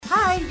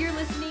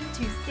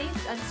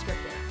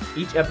Unscripted.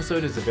 Each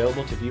episode is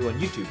available to view on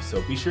YouTube,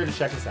 so be sure to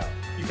check us out.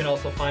 You can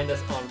also find us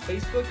on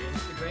Facebook,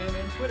 Instagram,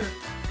 and Twitter.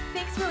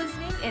 Thanks for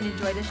listening and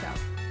enjoy the show.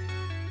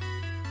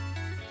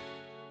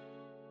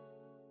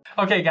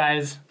 Okay,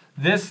 guys,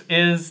 this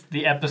is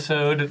the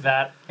episode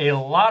that a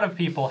lot of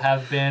people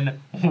have been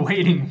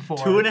waiting for.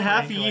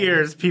 2.5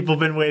 years people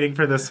have been waiting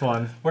for this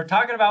one. We're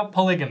talking about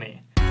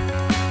polygamy.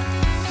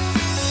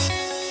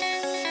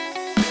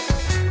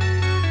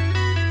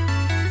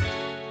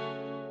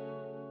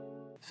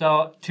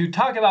 So, to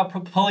talk about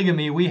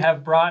polygamy, we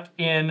have brought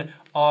in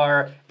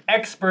our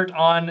expert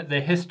on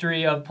the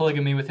history of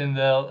polygamy within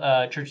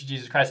the Church of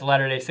Jesus Christ of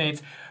Latter-day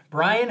Saints,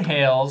 Brian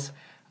Hales.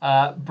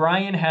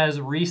 Brian has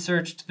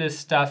researched this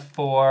stuff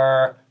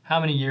for how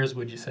many years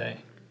would you say?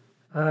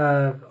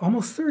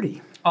 Almost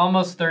 30.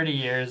 Almost 30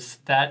 years.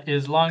 That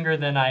is longer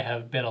than I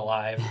have been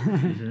alive.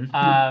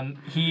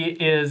 He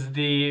is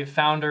the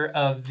founder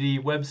of the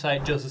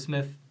website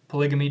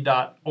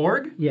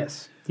josephsmithpolygamy.org.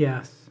 Yes.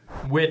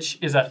 Which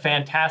is a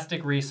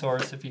fantastic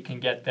resource if you can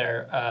get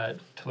there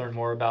to learn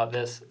more about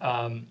this.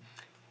 And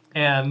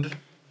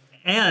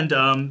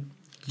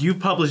you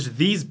published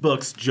these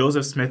books,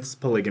 Joseph Smith's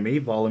Polygamy,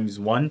 volumes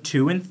 1,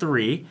 2, and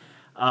 3,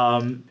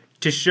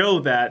 to show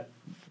that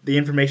the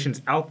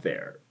information's out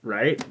there,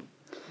 right?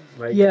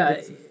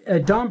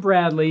 Don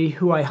Bradley,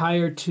 who I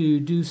hired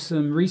to do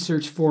some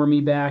research for me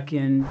back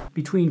in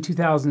between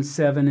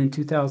 2007 and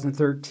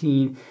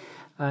 2013,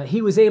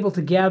 he was able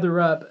to gather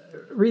up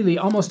really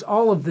almost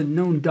all of the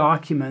known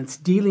documents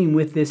dealing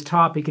with this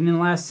topic. And in the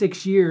last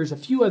 6 years, a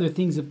few other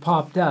things have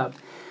popped up.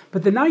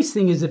 But the nice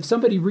thing is if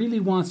somebody really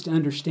wants to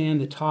understand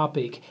the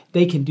topic,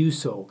 they can do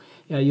so.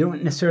 You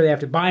don't necessarily have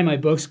to buy my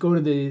books, go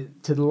to the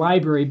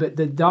library, but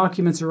the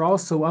documents are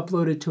also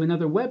uploaded to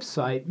another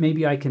website,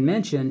 maybe I can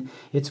mention.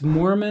 It's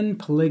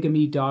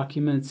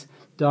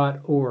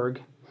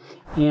MormonPolygamyDocuments.org.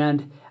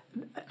 And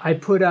I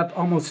put up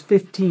almost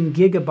 15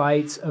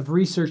 gigabytes of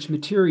research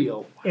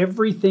material.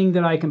 Everything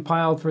that I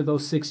compiled for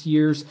those 6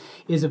 years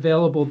is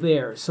available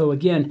there. So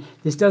again,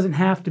 this doesn't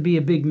have to be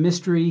a big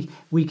mystery.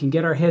 We can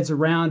get our heads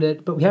around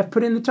it, but we have to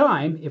put in the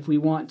time if we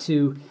want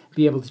to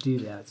be able to do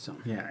that. So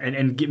yeah,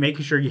 and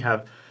making sure you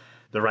have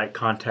the right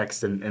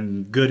context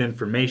and good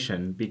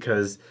information,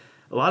 because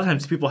a lot of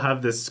times people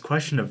have this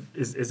question of,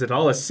 is it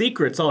all a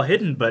secret? It's all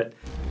hidden, but...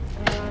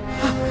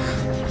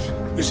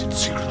 Is it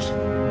secret?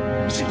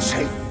 Is it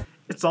safe?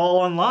 It's all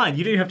online.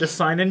 You don't even have to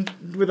sign in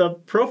with a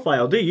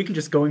profile, do you? You can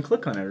just go and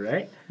click on it,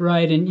 right?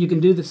 Right, and you can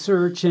do the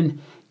search. And,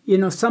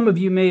 some of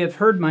you may have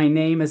heard my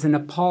name as an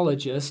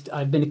apologist.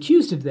 I've been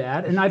accused of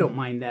that, and I don't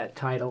mind that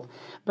title.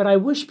 But I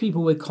wish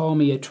people would call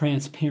me a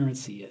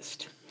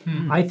transparencyist.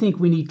 I think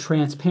we need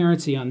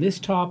transparency on this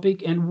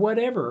topic and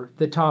whatever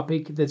the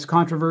topic that's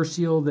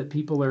controversial, that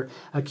people are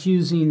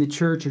accusing the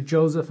church or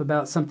Joseph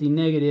about something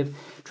negative.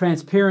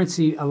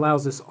 Transparency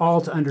allows us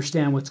all to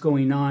understand what's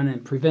going on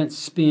and prevents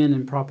spin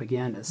and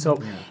propaganda.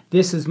 So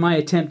this is my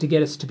attempt to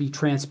get us to be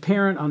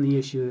transparent on the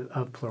issue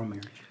of plural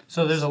marriage.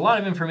 so there's a lot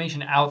of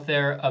information out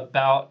there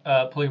about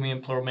polygamy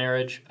and plural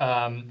marriage.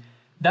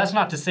 That's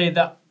not to say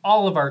that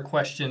all of our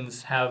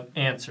questions have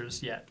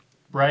answers yet,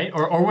 right?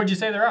 Or would you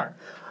say there are?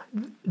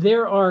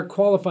 There are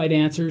qualified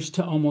answers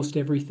to almost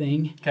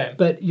everything. Okay.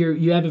 But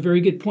you have a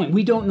very good point.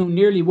 We don't know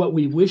nearly what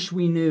we wish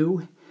we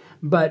knew,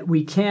 but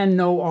we can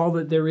know all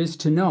that there is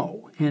to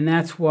know. And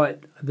that's what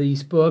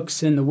these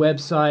books and the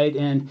website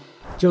and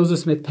Joseph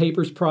Smith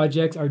Papers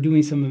Project are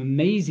doing, some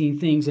amazing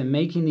things and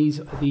making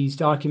these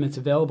documents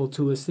available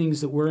to us, things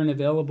that weren't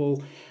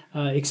available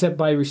except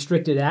by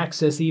restricted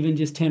access even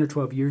just 10 or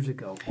 12 years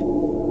ago.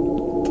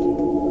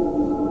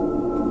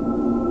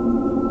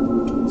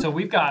 So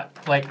we've got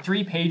like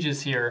 3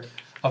 pages here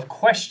of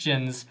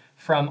questions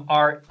from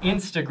our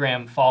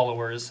Instagram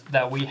followers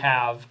that we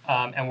have,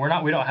 and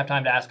we don't have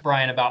time to ask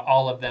Brian about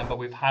all of them, but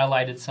we've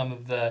highlighted some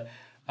of the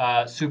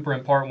super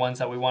important ones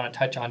that we want to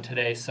touch on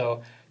today.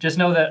 So just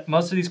know that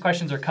most of these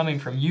questions are coming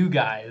from you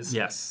guys.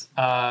 Yes.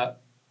 And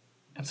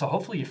so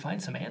hopefully you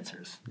find some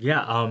answers.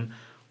 Yeah.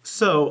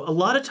 So a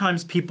lot of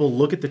times people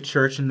look at the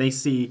church and they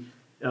see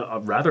a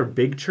rather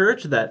big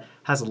church that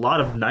has a lot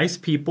of nice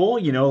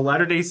people.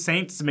 Latter-day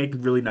Saints make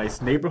really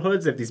nice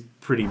neighborhoods. They have these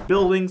pretty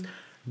buildings,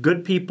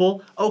 good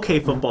people. Okay,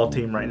 football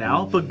team right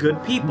now, but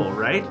good people,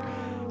 right?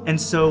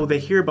 And so they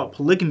hear about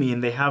polygamy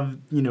and they have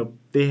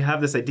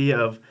this idea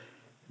of,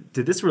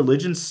 did this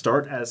religion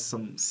start as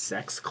some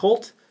sex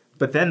cult?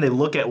 But then they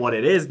look at what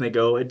it is and they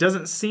go, it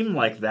doesn't seem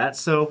like that.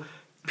 So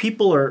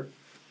people are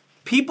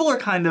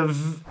kind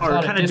of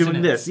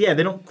doing this. Yeah,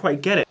 they don't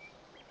quite get it.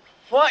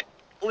 What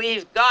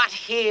we've got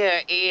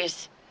here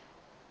is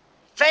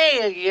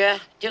failure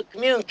to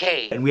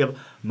communicate. And we have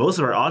most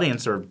of our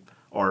audience are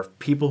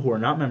people who are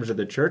not members of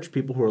the church,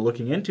 people who are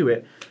looking into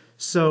it.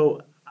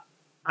 So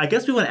I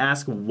guess we want to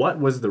ask, what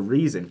was the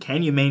reason?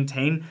 Can you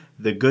maintain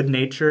the good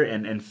nature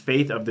and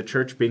faith of the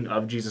church being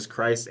of Jesus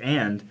Christ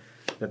and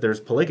that there's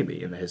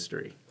polygamy in the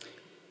history?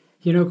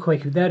 You know,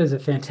 Quaker, that is a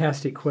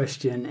fantastic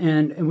question.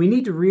 And we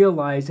need to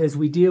realize as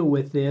we deal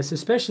with this,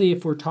 especially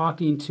if we're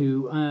talking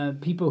to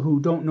people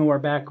who don't know our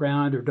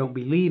background or don't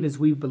believe as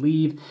we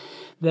believe,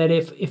 that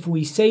if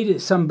we say to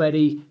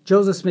somebody,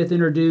 Joseph Smith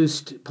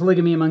introduced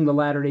polygamy among the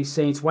Latter-day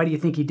Saints, why do you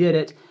think he did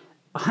it?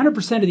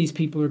 100% of these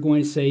people are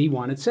going to say he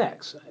wanted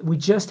sex. We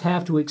just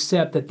have to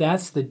accept that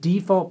that's the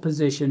default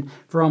position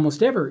for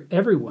almost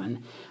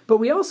everyone. But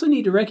we also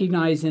need to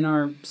recognize in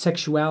our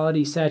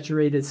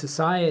sexuality-saturated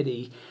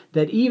society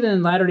that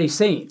even Latter-day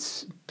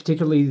Saints,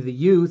 particularly the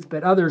youth,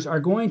 but others,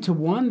 are going to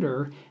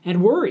wonder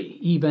and worry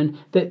even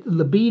that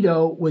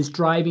libido was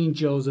driving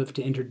Joseph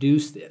to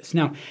introduce this.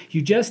 Now,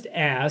 you just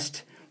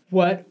asked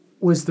what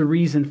was the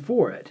reason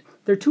for it.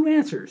 There are two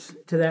answers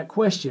to that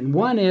question.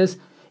 One is,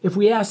 if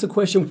we ask the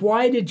question,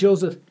 why did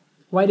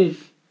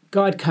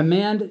God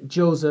command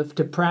Joseph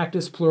to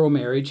practice plural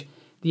marriage?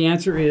 The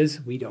answer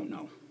is, we don't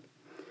know.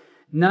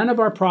 None of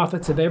our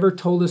prophets have ever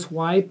told us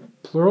why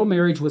plural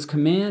marriage was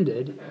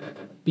commanded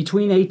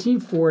between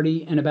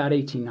 1840 and about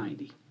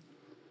 1890.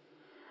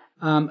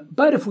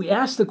 But if we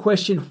ask the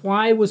question,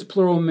 why was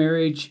plural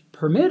marriage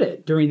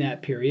permitted during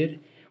that period,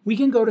 we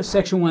can go to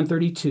section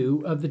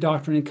 132 of the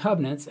Doctrine and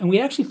Covenants, and we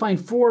actually find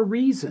 4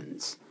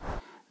 reasons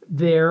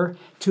there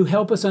to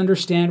help us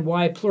understand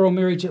why plural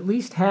marriage at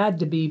least had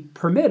to be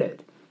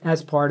permitted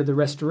as part of the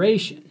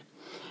restoration.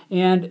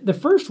 And the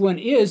first one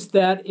is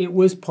that it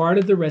was part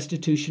of the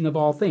restitution of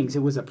all things.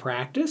 It was a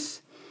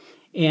practice,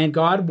 and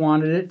God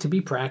wanted it to be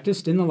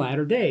practiced in the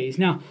latter days.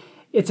 Now,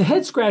 it's a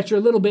head scratcher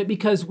a little bit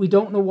because we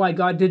don't know why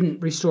God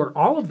didn't restore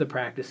all of the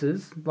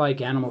practices,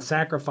 like animal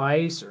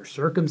sacrifice or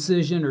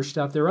circumcision or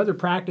stuff. There are other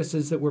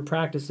practices that were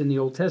practiced in the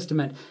Old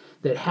Testament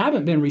that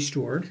haven't been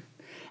restored.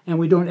 And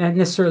we don't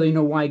necessarily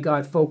know why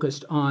God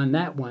focused on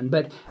that one.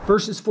 But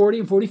verses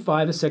 40 and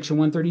 45 of section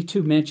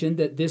 132 mention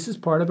that this is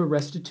part of a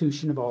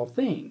restitution of all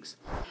things.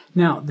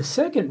 Now, the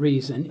second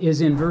reason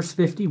is in verse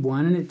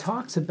 51, and it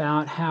talks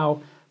about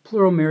how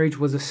plural marriage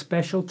was a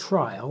special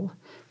trial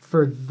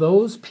for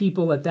those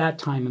people at that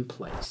time and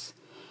place.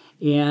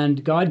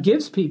 And God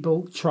gives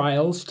people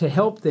trials to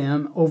help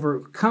them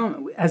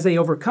overcome. As they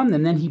overcome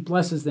them, then he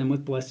blesses them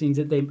with blessings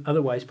that they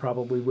otherwise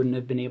probably wouldn't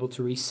have been able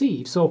to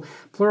receive. So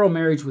plural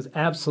marriage was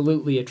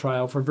absolutely a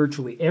trial for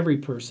virtually every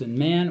person,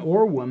 man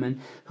or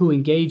woman, who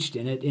engaged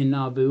in it in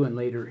Nauvoo and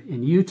later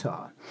in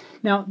Utah.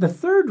 Now, the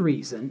third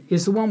reason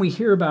is the one we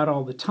hear about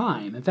all the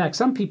time. In fact,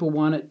 some people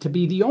want it to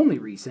be the only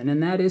reason,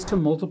 and that is to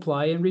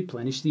multiply and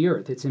replenish the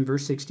earth. It's in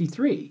verse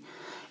 63.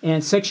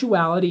 And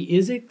sexuality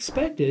is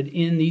expected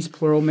in these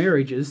plural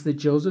marriages that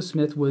Joseph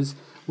Smith was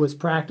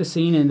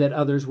practicing and that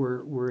others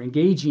were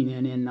engaging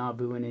in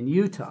Nauvoo and in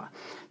Utah.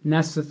 And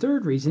that's the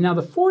third reason. Now,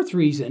 the fourth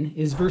reason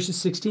is verses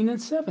 16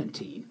 and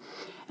 17.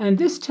 And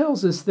this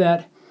tells us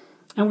that,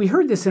 and we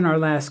heard this in our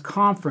last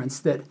conference,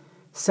 that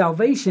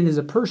salvation is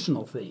a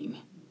personal thing,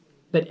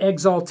 that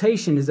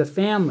exaltation is a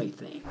family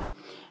thing.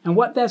 And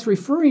what that's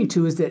referring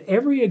to is that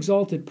every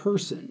exalted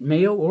person,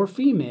 male or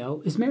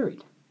female, is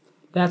married.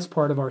 That's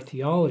part of our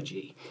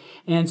theology.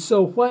 And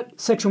so what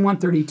section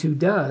 132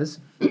 does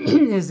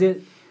is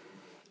it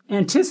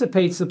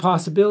anticipates the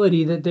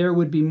possibility that there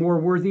would be more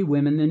worthy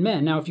women than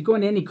men. Now, if you go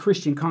into any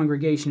Christian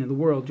congregation in the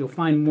world, you'll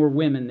find more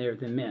women there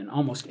than men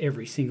almost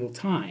every single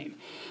time.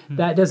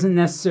 That doesn't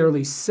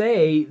necessarily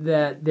say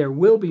that there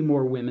will be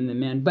more women than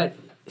men, but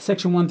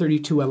Section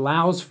 132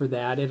 allows for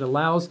that. It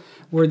allows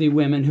worthy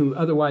women who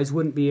otherwise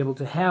wouldn't be able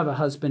to have a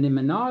husband in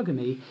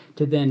monogamy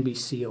to then be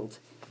sealed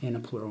in a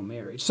plural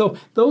marriage. So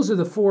those are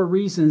the 4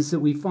 reasons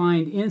that we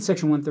find in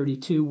Section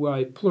 132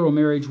 why plural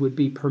marriage would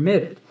be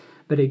permitted.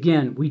 But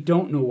again, we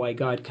don't know why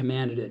God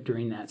commanded it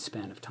during that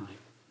span of time.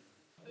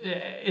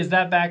 Is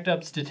that backed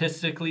up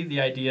statistically,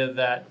 the idea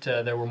that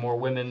there were more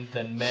women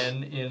than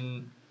men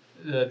in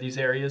these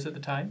areas at the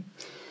time?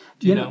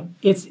 Do you know?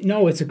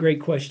 It's a great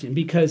question,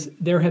 because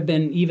there have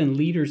been even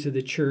leaders of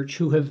the church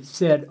who have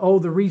said,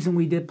 the reason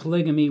we did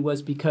polygamy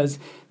was because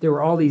there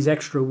were all these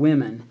extra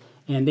women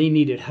and they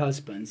needed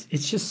husbands.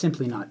 It's just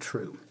simply not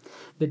true.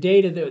 The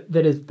data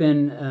that has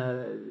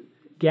been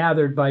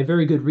gathered by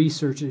very good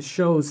researchers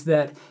shows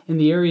that in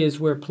the areas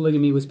where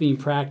polygamy was being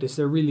practiced,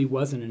 there really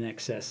wasn't an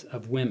excess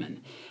of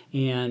women.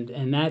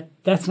 And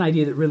that's an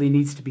idea that really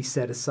needs to be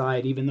set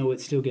aside, even though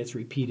it still gets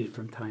repeated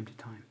from time to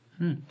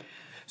time.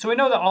 So we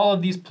know that all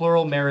of these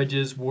plural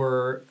marriages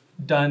were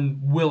done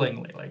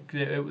willingly. Like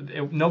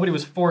nobody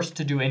was forced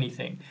to do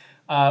anything,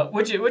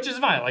 which is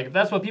fine. Like if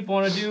that's what people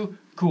want to do,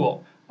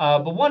 cool.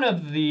 But one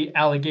of the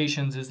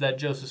allegations is that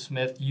Joseph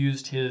Smith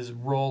used his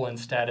role and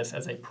status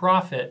as a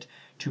prophet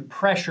to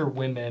pressure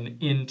women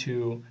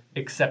into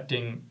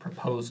accepting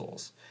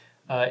proposals.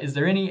 Is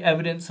there any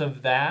evidence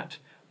of that,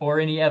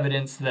 or any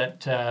evidence that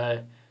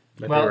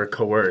they were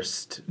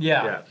coerced?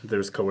 Yeah. There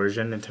was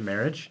coercion into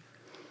marriage.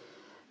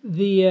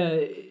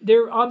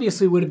 There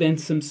obviously would have been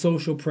some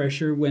social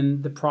pressure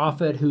when the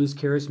prophet, who's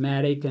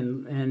charismatic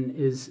and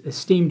is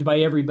esteemed by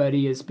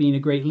everybody as being a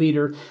great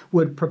leader,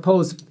 would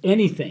propose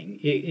anything,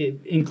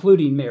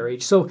 including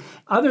marriage. So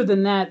other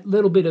than that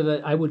little bit of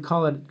I would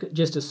call it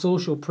just a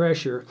social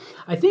pressure,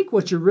 I think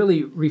what you're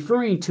really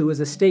referring to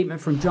is a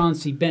statement from John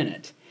C.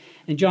 Bennett.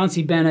 And John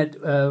C.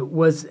 Bennett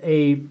was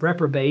a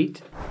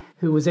reprobate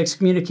who was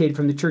excommunicated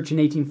from the church in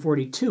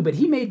 1842, but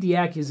he made the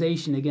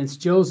accusation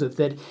against Joseph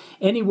that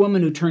any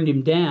woman who turned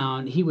him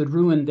down, he would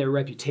ruin their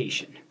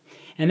reputation.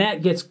 And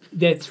that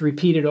gets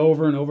repeated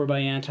over and over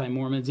by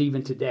anti-Mormons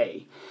even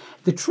today.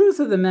 The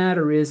truth of the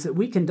matter is that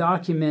we can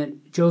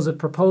document Joseph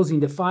proposing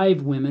to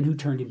 5 women who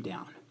turned him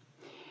down.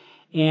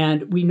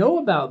 And we know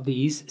about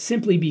these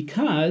simply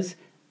because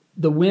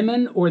the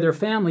women or their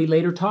family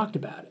later talked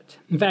about it.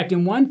 In fact,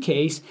 in one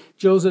case,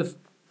 Joseph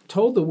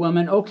told the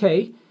woman,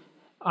 okay,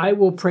 I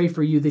will pray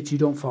for you that you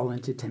don't fall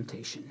into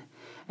temptation.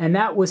 And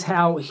that was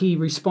how he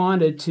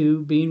responded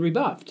to being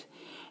rebuffed.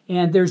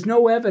 And there's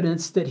no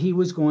evidence that he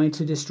was going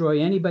to destroy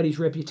anybody's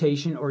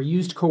reputation or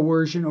used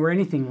coercion or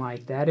anything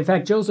like that. In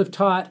fact, Joseph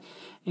taught,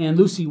 and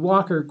Lucy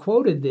Walker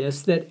quoted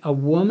this, that a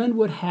woman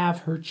would have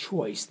her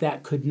choice.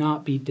 That could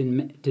not be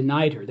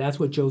denied her. That's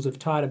what Joseph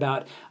taught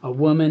about a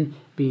woman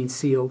being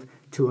sealed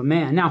to a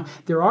man. Now,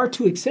 there are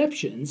 2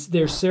 exceptions.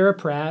 There's Sarah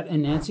Pratt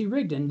and Nancy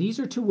Rigdon. These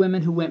are 2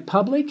 women who went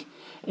public,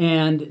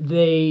 and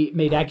they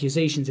made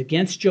accusations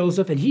against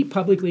Joseph, and he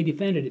publicly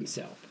defended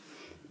himself.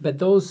 But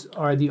those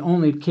are the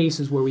only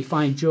cases where we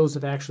find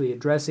Joseph actually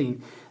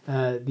addressing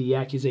the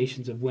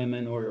accusations of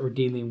women or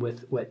dealing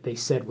with what they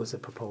said was a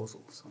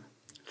proposal. So.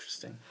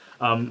 Interesting.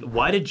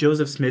 Why did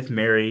Joseph Smith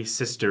marry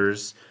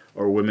sisters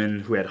or women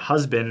who had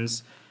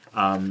husbands?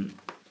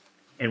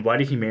 And why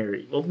did he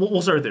marry? Well,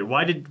 we'll start there.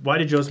 Why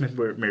did Joseph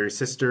Smith marry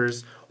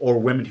sisters or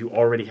women who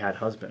already had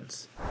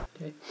husbands?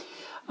 Okay.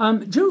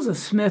 Joseph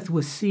Smith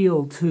was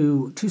sealed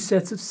to 2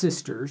 sets of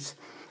sisters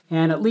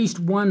and at least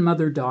 1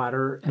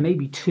 mother-daughter, and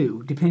maybe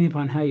 2, depending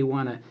upon how you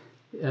want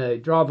to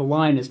draw the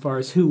line as far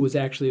as who was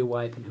actually a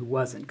wife and who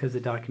wasn't, because the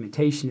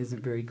documentation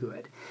isn't very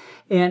good.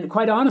 And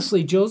quite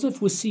honestly,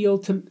 Joseph was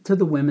sealed to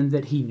the women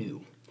that he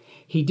knew.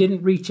 He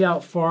didn't reach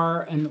out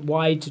far and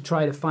wide to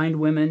try to find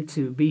women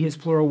to be his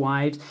plural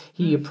wives.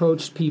 He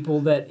approached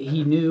people that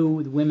he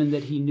knew, the women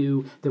that he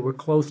knew that were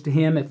close to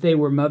him, if they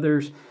were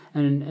mothers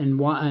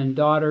and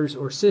daughters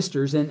or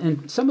sisters.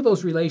 And some of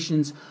those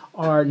relations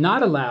are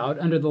not allowed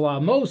under the law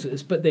of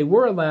Moses, but they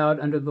were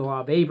allowed under the law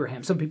of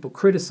Abraham. Some people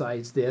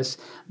criticize this,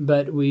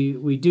 but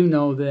we do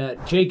know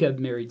that Jacob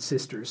married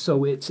sisters.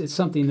 So it's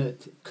something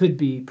that could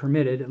be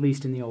permitted, at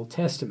least in the Old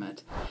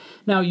Testament.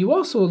 Now, you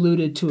also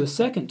alluded to a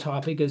second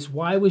topic, is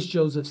why was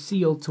Joseph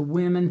sealed to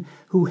women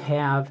who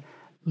have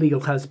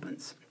legal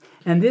husbands?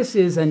 And this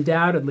is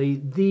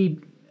undoubtedly the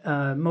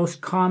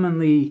most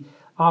commonly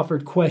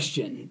offered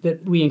question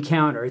that we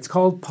encounter. It's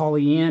called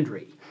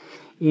polyandry.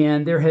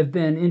 And there have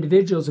been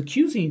individuals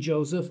accusing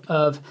Joseph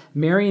of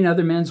marrying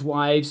other men's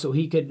wives so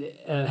he could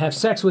have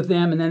sex with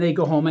them, and then they'd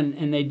go home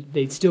and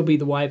they'd still be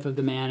the wife of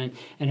the man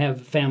and have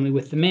a family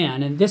with the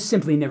man. And this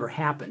simply never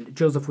happened.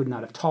 Joseph would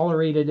not have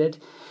tolerated it,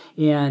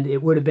 and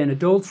it would have been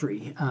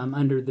adultery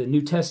under the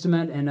New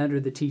Testament and under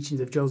the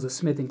teachings of Joseph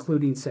Smith,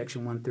 including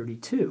Section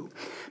 132.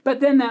 But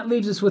then that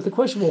leaves us with the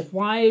question, well,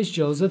 why is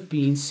Joseph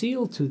being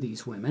sealed to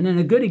these women? And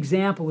a good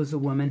example is the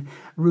woman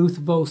Ruth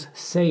Vos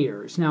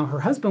Sayers. Now,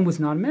 her husband was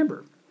not a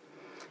member,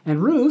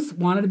 and Ruth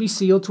wanted to be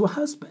sealed to a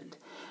husband.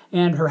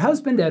 And her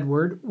husband,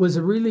 Edward, was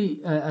a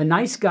really a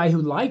nice guy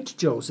who liked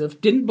Joseph,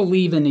 didn't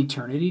believe in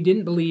eternity,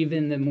 didn't believe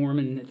in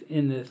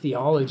the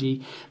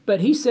theology,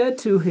 but he said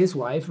to his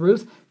wife,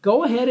 Ruth,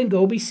 go ahead and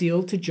go be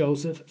sealed to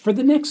Joseph for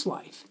the next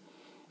life.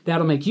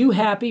 That'll make you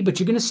happy, but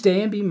you're going to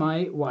stay and be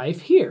my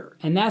wife here.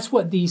 And that's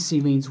what these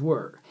sealings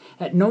were.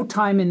 At no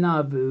time in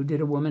Nauvoo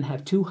did a woman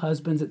have 2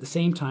 husbands at the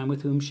same time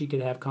with whom she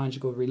could have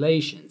conjugal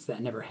relations.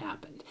 That never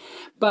happened.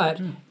 But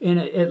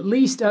at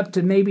least up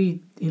to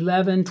maybe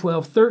 11,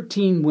 12,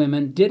 13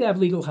 women did have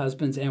legal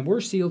husbands and were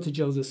sealed to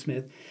Joseph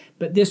Smith,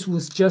 but this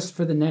was just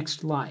for the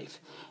next life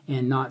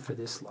and not for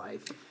this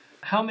life.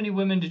 How many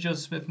women did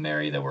Joseph Smith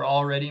marry that were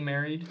already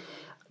married?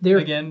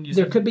 There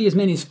could be as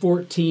many as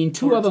 14.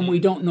 2 of them 14. we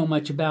don't know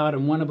much about,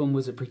 and one of them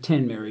was a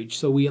pretend marriage,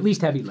 so we at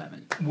least have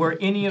 11. Were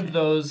any of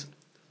those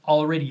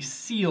already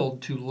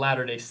sealed to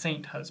Latter-day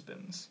Saint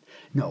husbands?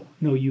 No,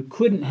 you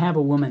couldn't have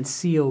a woman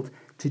sealed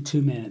to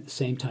 2 men at the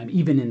same time,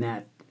 even in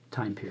that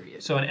time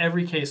period. So in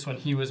every case when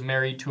he was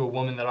married to a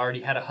woman that already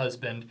had a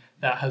husband,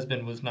 that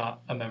husband was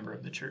not a member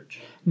of the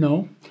church?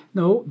 No,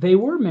 they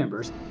were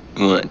members.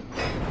 Good.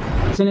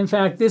 And in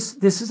fact, this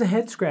is a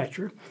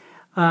head-scratcher.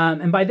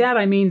 And by that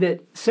I mean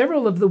that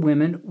several of the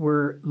women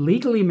were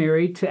legally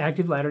married to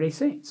active Latter-day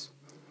Saints.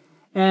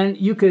 And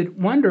you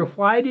could wonder,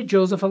 why did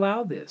Joseph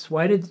allow this?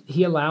 Why did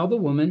he allow the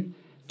woman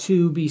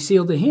to be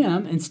sealed to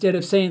him instead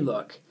of saying,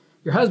 look,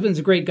 your husband's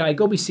a great guy,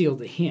 go be sealed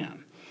to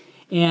him?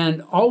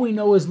 And all we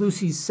know is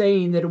Lucy's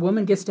saying that a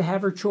woman gets to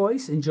have her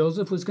choice, and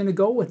Joseph was going to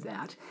go with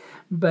that.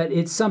 But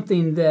it's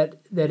something that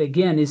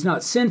again is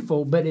not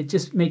sinful, but it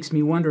just makes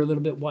me wonder a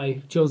little bit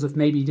why Joseph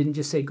maybe didn't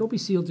just say, "Go be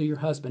sealed to your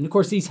husband." Of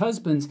course, these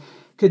husbands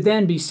could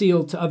then be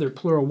sealed to other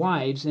plural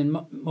wives, and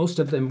most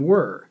of them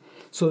were.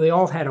 So they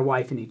all had a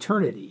wife in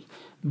eternity.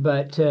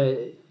 But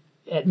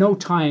at no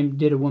time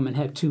did a woman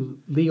have two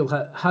legal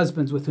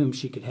husbands with whom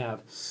she could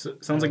have.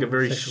 Sounds like a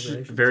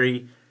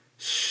very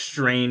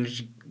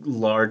strange,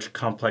 large,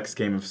 complex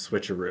game of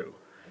switcheroo,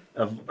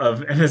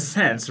 of in a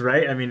sense,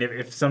 right? I mean,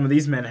 if some of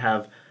these men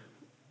have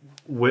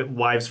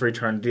wives for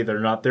eternity, they're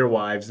not their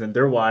wives, and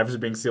their wives are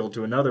being sealed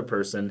to another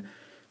person.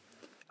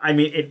 I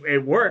mean,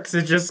 it works.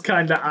 It's just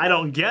kind of, I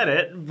don't get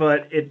it,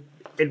 but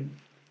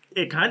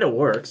it kind of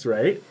works,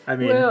 right? I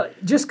mean, well,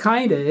 just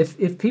kind of.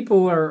 If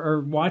people are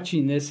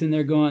watching this and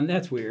they're going,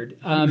 "That's weird,"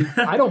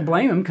 I don't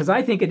blame them because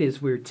I think it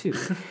is weird too.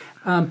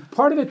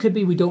 Part of it could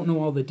be we don't know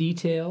all the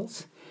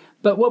details,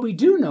 but what we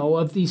do know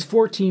of these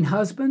 14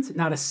 husbands,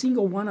 not a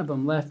single one of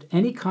them left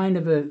any kind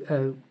of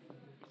a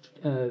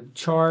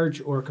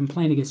charge or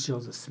complaint against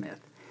Joseph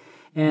Smith,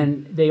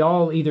 and they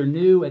all either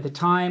knew at the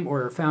time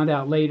or found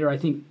out later. I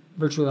think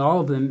virtually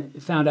all of them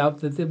found out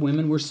that the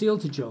women were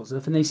sealed to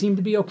Joseph, and they seemed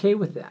to be okay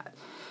with that.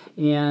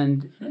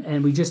 And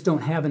we just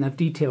don't have enough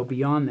detail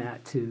beyond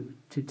that to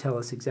tell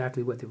us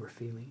exactly what they were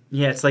feeling.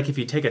 Yeah, it's like if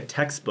you take a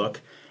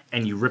textbook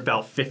and you rip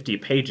out 50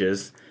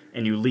 pages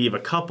and you leave a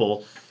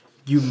couple,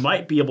 you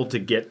might be able to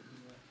get...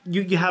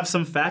 You have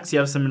some facts, you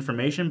have some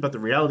information, but the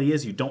reality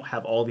is you don't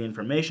have all the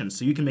information.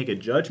 So you can make a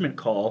judgment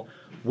call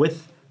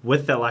with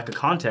that lack of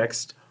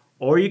context,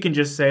 or you can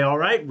just say, all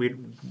right,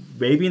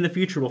 maybe in the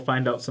future we'll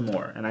find out some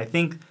more. And I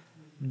think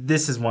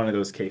this is one of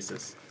those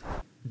cases.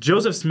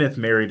 Joseph Smith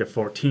married a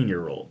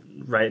 14-year-old,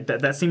 right?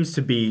 That seems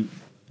to be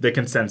the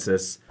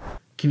consensus.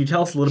 Can you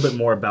tell us a little bit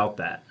more about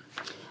that?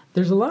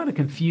 There's a lot of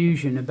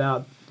confusion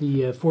about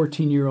the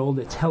 14-year-old.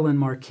 It's Helen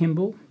Mar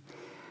Kimball.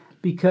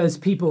 Because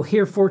people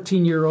hear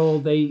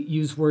 14-year-old, they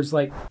use words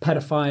like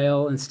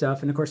pedophile and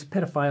stuff. And, of course,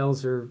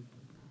 pedophiles are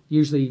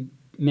usually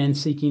men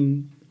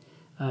seeking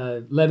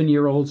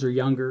 11-year-olds or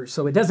younger.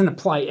 So it doesn't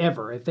apply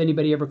ever. If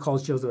anybody ever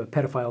calls Joseph a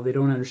pedophile, they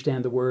don't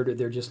understand the word or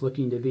they're just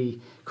looking to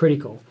be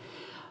critical.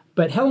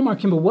 But Helen Mar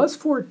Kimball was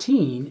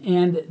 14,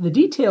 and the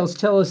details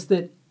tell us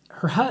that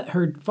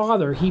her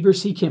father, Heber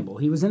C. Kimball,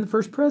 he was in the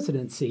first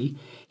presidency,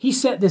 he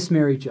set this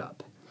marriage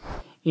up.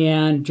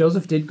 And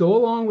Joseph did go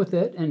along with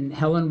it, and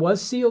Helen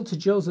was sealed to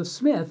Joseph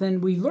Smith.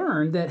 And we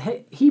learned that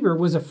Heber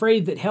was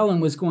afraid that Helen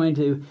was going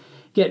to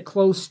get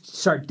close,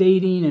 start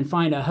dating, and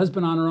find a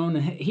husband on her own.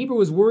 And Heber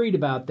was worried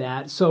about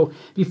that. So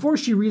before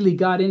she really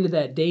got into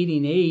that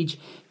dating age,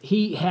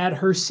 he had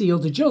her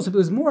sealed to Joseph. It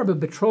was more of a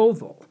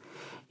betrothal.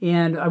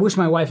 And I wish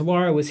my wife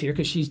Laura was here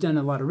because she's done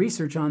a lot of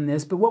research on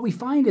this. But what we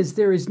find is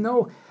there is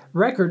no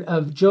record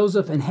of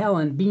Joseph and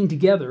Helen being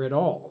together at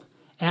all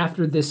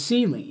after this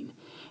sealing.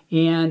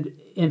 And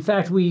in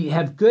fact, we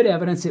have good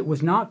evidence it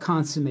was not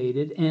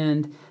consummated,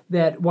 and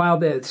that while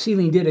the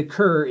sealing did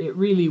occur, it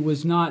really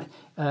was not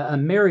a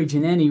marriage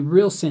in any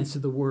real sense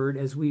of the word,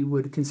 as we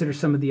would consider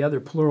some of the other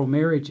plural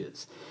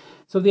marriages.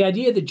 So the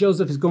idea that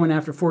Joseph is going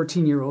after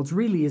 14-year-olds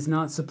really is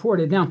not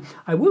supported. Now,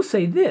 I will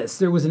say this.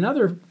 There was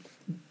another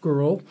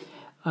girl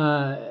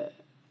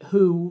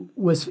who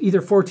was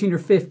either 14 or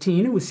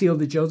 15 who was sealed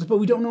to Joseph, but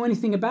we don't know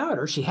anything about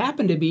her. She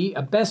happened to be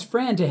a best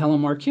friend to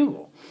Helen Mar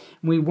Kimball.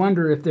 We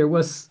wonder if there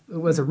was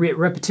a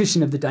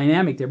repetition of the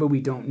dynamic there, but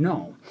we don't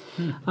know.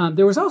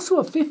 There was also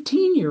a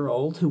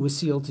 15-year-old who was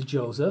sealed to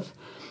Joseph.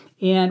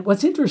 And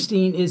what's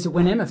interesting is that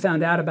when Emma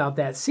found out about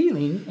that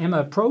sealing, Emma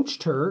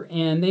approached her,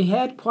 and they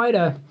had quite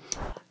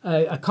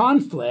a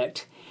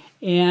conflict.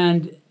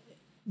 And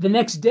the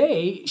next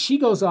day, she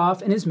goes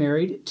off and is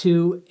married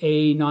to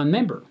a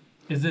non-member.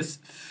 Is this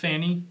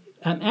Fanny?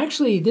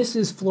 Actually, this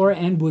is Flora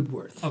Ann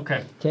Woodworth.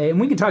 Okay, and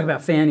we can talk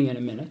about Fanny in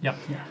a minute. Yep.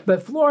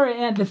 But Flora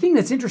Ann, the thing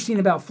that's interesting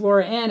about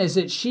Flora Ann is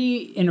that she,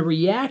 in a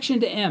reaction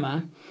to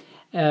Emma,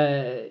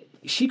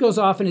 she goes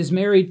off and is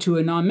married to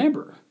a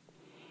non-member.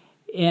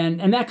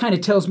 And that kind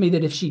of tells me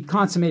that if she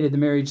consummated the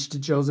marriage to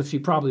Joseph, she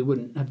probably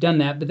wouldn't have done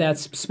that, but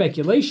that's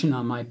speculation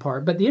on my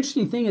part. But the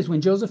interesting thing is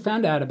when Joseph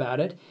found out about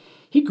it,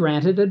 he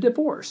granted a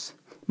divorce.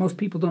 Most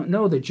people don't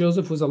know that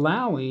Joseph was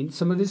allowing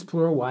some of his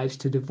plural wives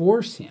to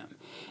divorce him.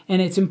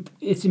 And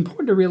it's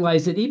important to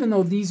realize that even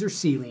though these are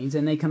sealings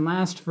and they can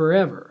last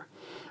forever,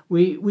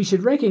 we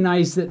should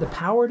recognize that the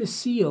power to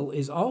seal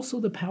is also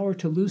the power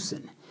to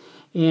loosen.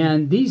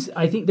 And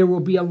I think there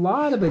will be a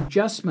lot of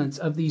adjustments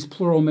of these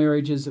plural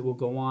marriages that will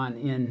go on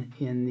in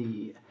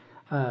the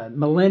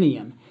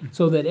millennium,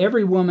 so that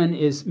every woman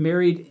is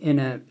married in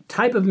a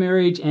type of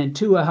marriage and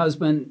to a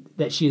husband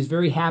that she is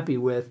very happy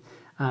with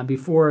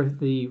before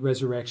the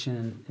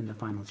resurrection and the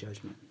final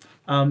judgment.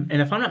 And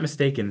if I'm not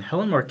mistaken,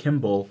 Helen Mar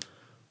Kimball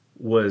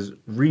was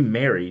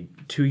remarried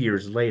 2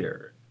 years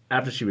later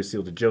after she was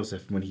sealed to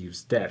Joseph when he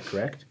was dead,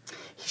 correct?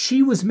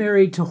 She was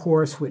married to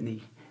Horace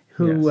Whitney,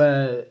 who,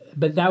 yes.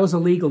 But that was a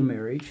legal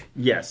marriage.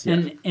 Yes.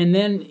 And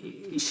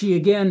then she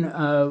again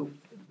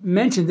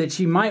mentioned that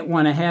she might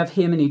want to have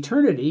him in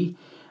eternity,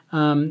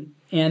 and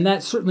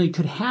that certainly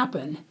could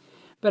happen.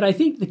 But I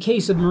think the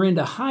case of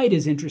Miranda Hyde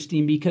is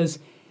interesting because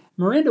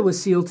Miranda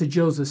was sealed to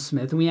Joseph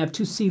Smith, and we have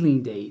 2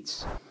 sealing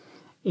dates.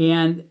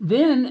 And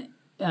then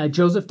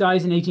Joseph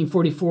dies in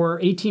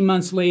 1844. 18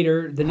 months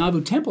later, the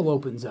Nauvoo Temple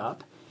opens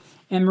up,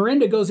 and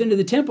Miranda goes into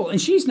the temple,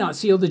 and she's not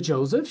sealed to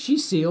Joseph.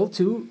 She's sealed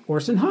to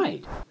Orson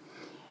Hyde.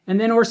 And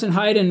then Orson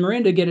Hyde and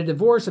Miranda get a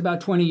divorce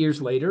about 20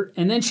 years later,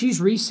 and then she's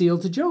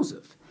resealed to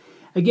Joseph.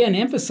 Again,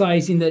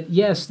 emphasizing that,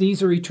 yes,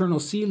 these are eternal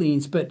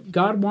sealings, but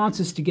God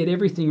wants us to get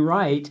everything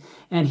right,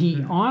 and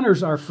He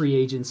honors our free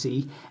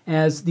agency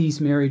as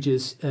these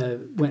marriages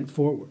went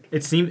forward.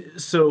 It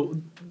seems so.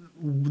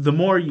 The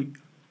more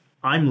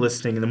I'm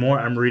listening, and the more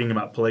I'm reading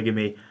about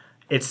polygamy,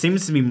 it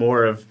seems to be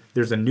more of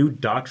there's a new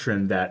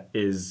doctrine that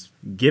is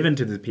given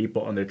to the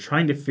people, and they're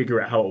trying to figure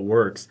out how it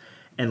works,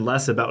 and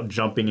less about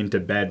jumping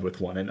into bed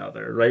with one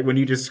another. Right? When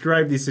you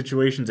describe these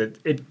situations,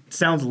 it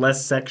sounds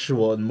less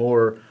sexual and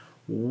more,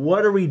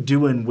 what are we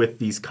doing with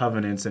these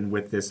covenants and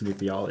with this new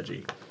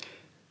theology?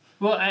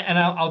 Well, and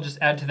I'll just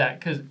add to that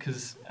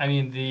because I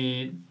mean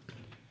the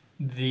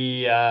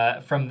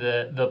from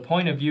the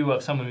point of view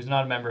of someone who's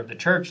not a member of the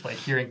church, like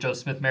hearing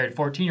Joseph Smith married a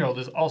 14-year-old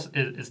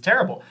is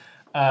terrible.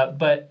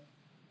 But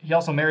he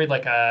also married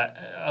like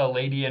a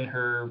lady in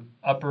her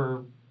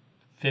upper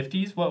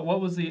 50s.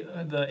 What was the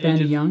age?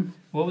 Fanny Young.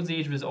 What was the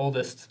age of his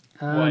oldest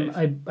wife?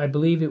 I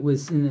believe it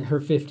was in her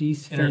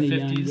 50s. In her Fanny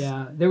 50s? Young,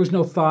 yeah. There was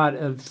no thought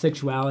of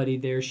sexuality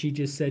there. She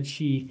just said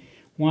she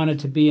wanted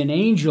to be an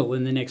angel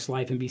in the next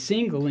life and be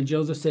single. And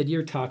Joseph said,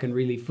 you're talking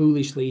really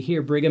foolishly.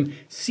 Here, Brigham,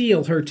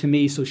 seal her to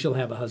me so she'll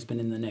have a husband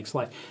in the next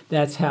life.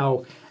 That's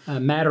how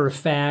matter of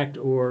fact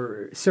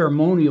or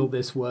ceremonial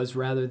this was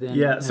rather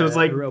than so it's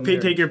like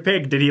take your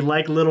pick. Did he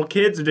like little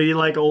kids or did he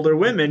like older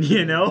women?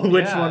 You know,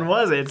 which one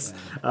was it?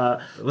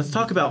 Let's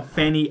talk about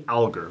Fanny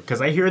Alger,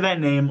 because I hear that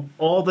name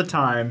all the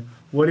time.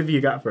 What have you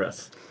got for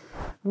us?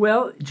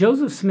 Well,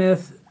 Joseph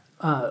Smith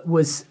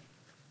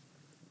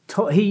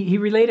he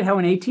related how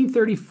in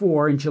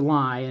 1834 in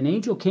July an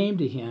angel came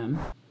to him,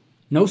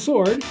 no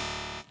sword,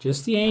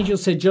 just the angel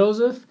said,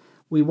 Joseph,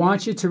 we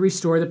want you to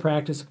restore the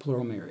practice of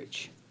plural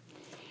marriage.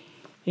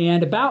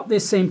 And about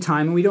this same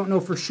time, and we don't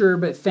know for sure,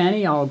 but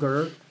Fanny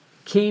Alger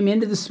came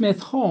into the Smith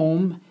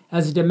home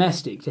as a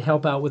domestic to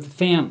help out with the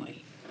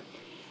family.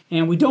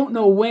 And we don't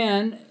know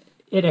when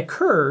it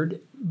occurred,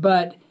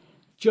 but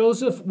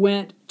Joseph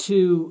went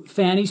to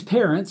Fanny's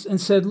parents and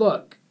said,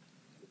 look,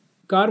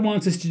 God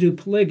wants us to do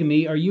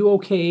polygamy. Are you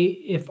okay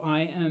if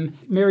I am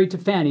married to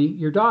Fanny,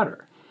 your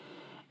daughter?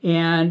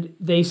 And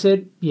they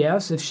said,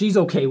 yes, if she's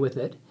okay with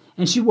it.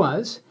 And she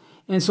was.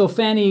 And so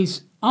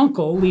Fanny's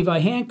uncle, Levi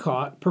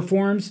Hancock,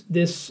 performs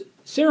this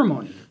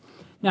ceremony.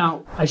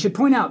 Now, I should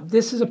point out,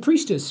 this is a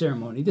priesthood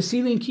ceremony. The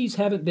sealing keys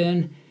haven't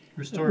been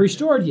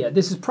restored yet.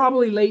 This is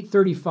probably late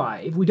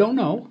 35. We don't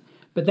know,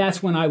 but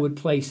that's when I would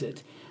place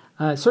it.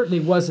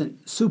 Certainly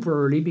wasn't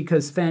super early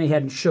because Fanny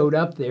hadn't showed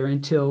up there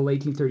until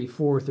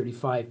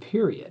 1834-35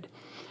 period.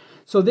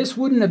 So this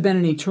wouldn't have been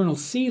an eternal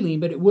sealing,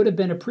 but it would have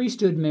been a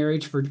priesthood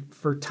marriage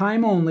for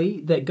time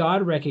only that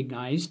God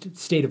recognized. The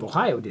state of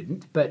Ohio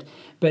didn't, but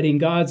in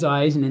God's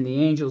eyes and in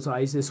the angel's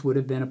eyes, this would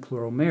have been a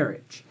plural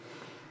marriage.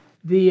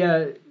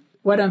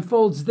 What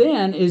unfolds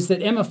then is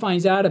that Emma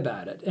finds out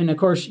about it. And of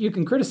course, you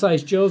can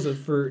criticize Joseph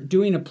for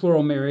doing a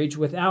plural marriage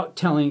without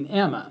telling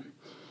Emma.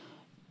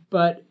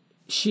 But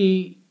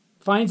she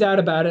finds out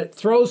about it,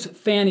 throws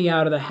Fanny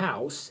out of the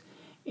house,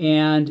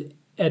 and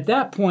at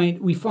that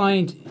point, we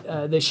find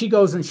that she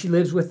goes and she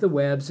lives with the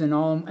Webbs and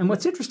all. And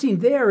what's interesting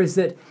there is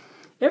that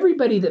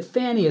everybody that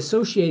Fanny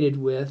associated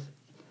with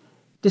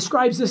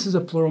describes this as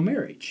a plural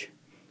marriage.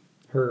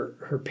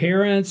 Her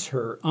parents,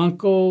 her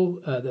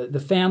uncle, the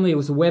family, it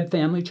was the Webb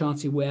family,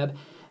 Chauncey Webb,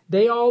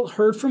 they all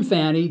heard from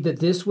Fanny that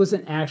this was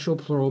an actual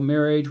plural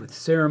marriage with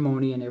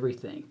ceremony and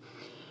everything.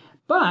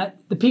 But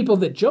the people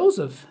that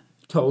Joseph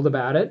told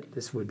about it,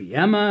 this would be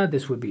Emma,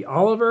 this would be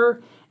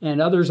Oliver, and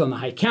others on the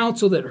High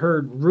Council that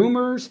heard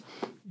rumors,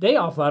 they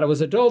all thought it was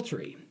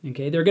adultery.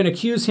 Okay, they're going to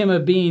accuse him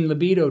of being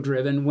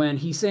libido-driven when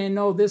he's saying,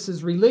 no, this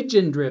is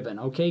religion-driven.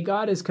 Okay,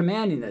 God is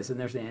commanding this. And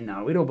they're saying,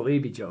 no, we don't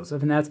believe you,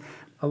 Joseph. And that's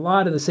a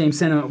lot of the same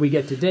sentiment we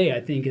get today,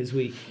 I think, as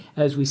we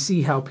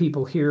see how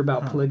people hear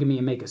about polygamy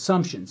and make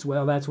assumptions.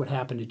 Well, that's what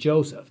happened to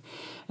Joseph.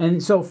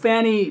 And so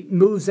Fanny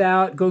moves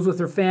out, goes with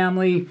her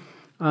family.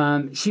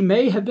 She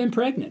may have been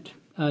pregnant.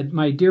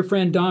 My dear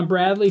friend Don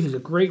Bradley, who's a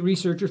great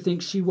researcher,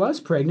 thinks she was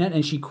pregnant,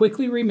 and she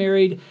quickly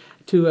remarried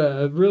to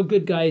a real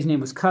good guy. His name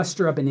was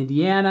Custer up in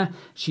Indiana.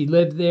 She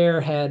lived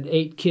there, had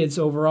 8 kids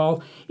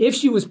overall. If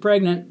she was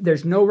pregnant,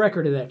 there's no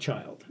record of that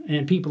child,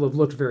 and people have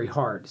looked very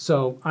hard.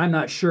 So I'm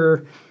not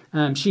sure.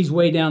 She's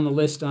way down the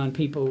list on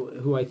people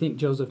who I think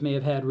Joseph may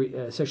have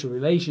had sexual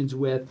relations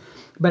with,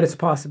 but it's a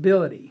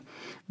possibility.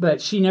 But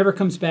she never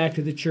comes back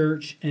to the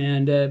church,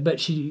 but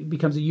she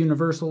becomes a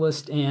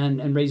Universalist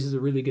and raises a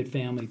really good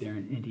family there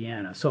in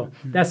Indiana. So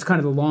that's kind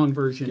of the long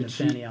version of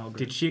Fanny Alger.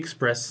 Did she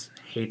express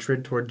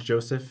hatred towards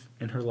Joseph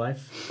in her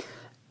life?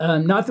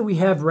 Not that we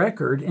have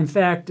record. In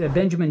fact,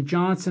 Benjamin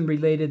Johnson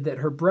related that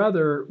her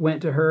brother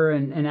went to her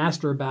and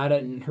asked her about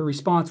it, and her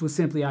response was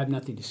simply, I have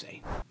nothing to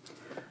say.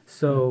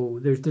 So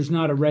there's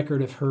not a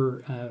record of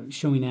her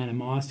showing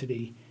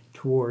animosity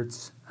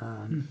towards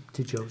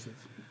to Joseph.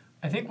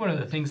 I think one of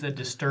the things that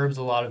disturbs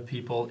a lot of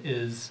people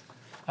is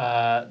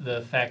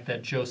the fact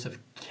that Joseph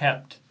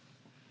kept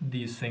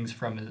these things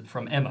from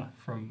Emma,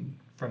 from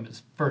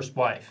his first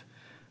wife.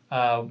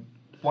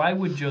 Why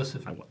would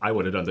Joseph? I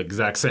would have done the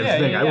exact same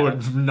thing. I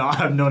would not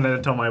have known how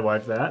to tell my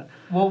wife that.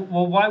 Well,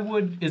 why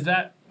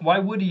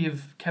would he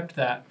have kept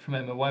that from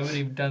Emma? Why would he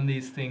have done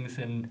these things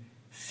in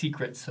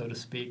secret, so to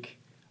speak?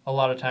 A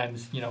lot of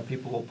times,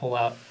 people will pull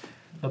out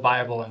the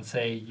Bible and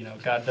say,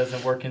 God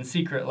doesn't work in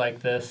secret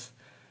like this.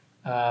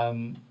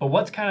 But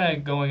what's kind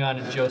of going on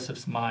in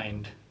Joseph's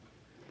mind?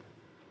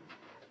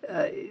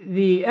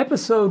 The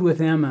episode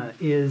with Emma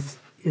is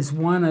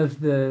one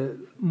of the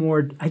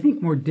more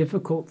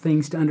difficult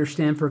things to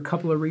understand for a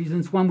couple of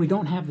reasons. One, we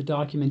don't have the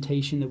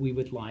documentation that we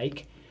would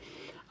like.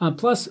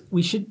 Plus,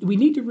 we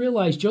need to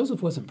realize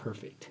Joseph wasn't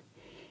perfect.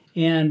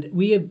 And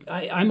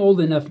I'm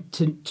old enough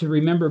to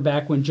remember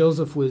back when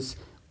Joseph was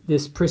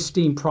this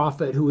pristine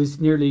prophet who was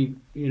nearly,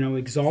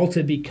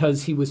 exalted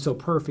because he was so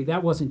perfect.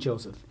 That wasn't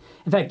Joseph.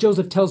 In fact,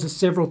 Joseph tells us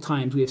several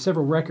times, we have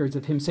several records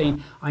of him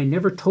saying, I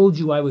never told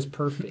you I was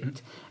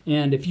perfect.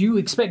 And if you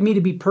expect me to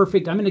be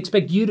perfect, I'm going to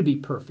expect you to be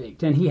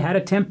perfect. And he had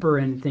a temper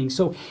and things.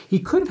 So he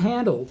could have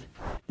handled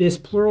this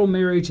plural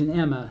marriage in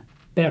Emma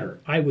better,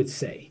 I would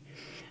say.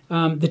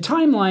 The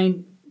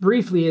timeline,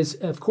 briefly, is,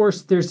 of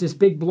course, there's this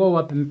big blow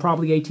up in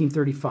probably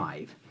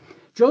 1835.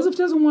 Joseph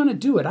doesn't want to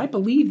do it. I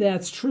believe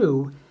that's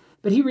true.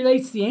 But he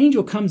relates the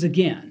angel comes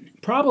again,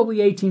 probably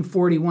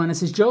 1841, and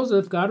says,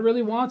 Joseph, God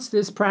really wants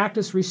this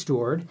practice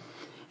restored.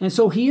 And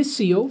so he is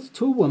sealed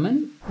to a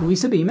woman,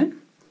 Louisa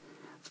Beeman,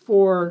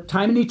 for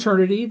time and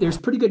eternity. There's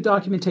pretty good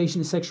documentation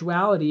of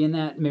sexuality in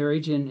that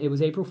marriage, and it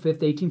was April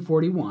 5th,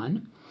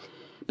 1841.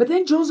 But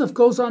then Joseph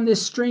goes on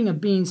this string of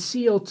being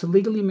sealed to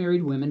legally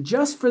married women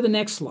just for the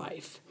next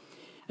life.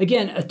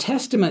 Again, a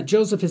testament,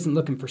 Joseph isn't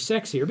looking for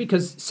sex here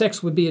because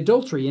sex would be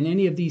adultery in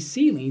any of these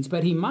sealings,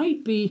 but he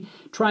might be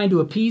trying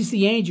to appease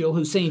the angel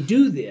who's saying,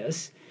 do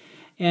this,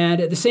 and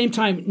at the same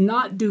time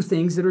not do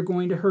things that are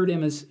going to hurt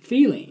Emma's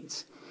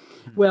feelings.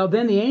 Well,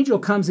 then the angel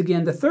comes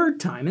again the third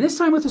time, and this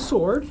time with a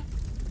sword.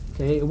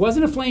 Okay, it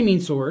wasn't a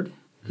flaming sword.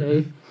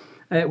 Okay,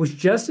 it was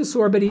just a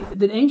sword, but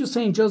the angel's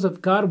saying,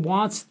 Joseph, God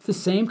wants the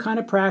same kind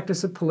of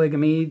practice of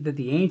polygamy that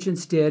the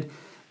ancients did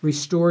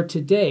restored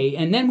today.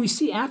 And then we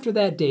see after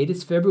that date,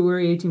 it's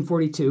February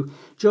 1842,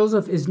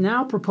 Joseph is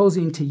now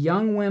proposing to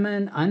young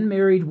women,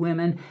 unmarried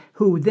women,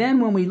 who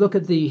then, when we look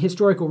at the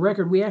historical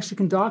record, we actually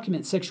can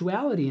document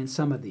sexuality in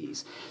some of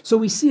these. So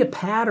we see a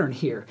pattern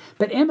here.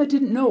 But Emma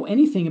didn't know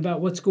anything about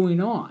what's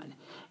going on.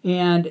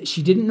 And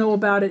she didn't know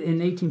about it in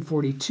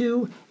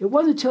 1842. It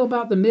wasn't until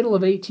about the middle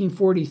of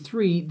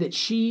 1843 that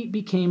she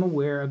became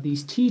aware of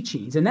these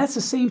teachings. And that's the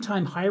same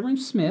time Hiram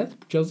Smith,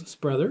 Joseph's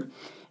brother,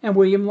 and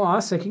William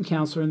Law, second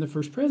counselor in the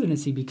first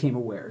presidency, became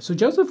aware. So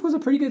Joseph was a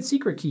pretty good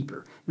secret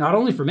keeper, not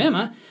only from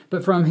Emma,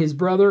 but from his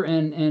brother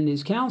and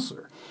his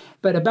counselor.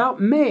 But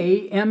about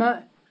May,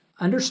 Emma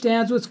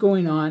understands what's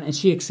going on, and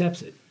she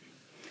accepts it.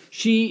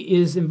 She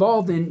is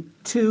involved in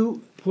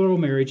 2 plural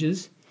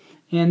marriages,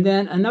 and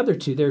then another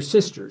 2. They're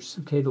sisters,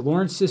 okay, the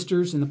Lawrence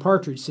sisters and the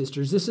Partridge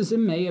sisters. This is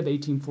in May of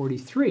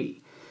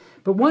 1843.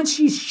 But once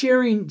she's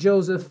sharing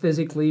Joseph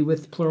physically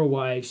with plural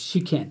wives,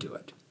 she can't do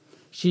it.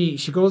 She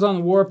goes on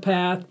the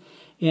warpath,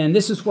 and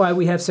this is why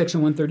we have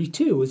Section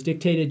 132. It was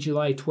dictated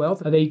July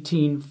 12th of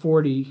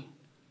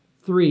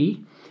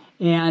 1843,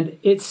 and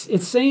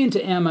it's saying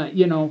to Emma,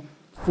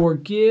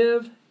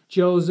 forgive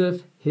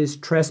Joseph his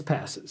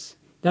trespasses.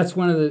 That's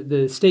one of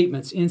the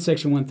statements in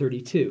Section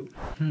 132.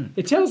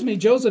 It tells me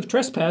Joseph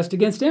trespassed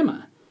against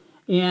Emma.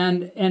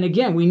 And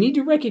again, we need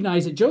to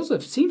recognize that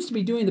Joseph seems to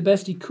be doing the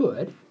best he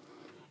could,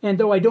 and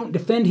though I don't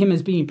defend him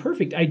as being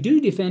perfect, I do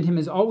defend him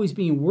as always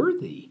being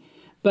worthy.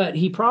 But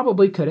he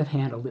probably could have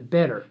handled it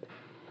better.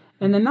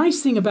 And the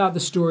nice thing about the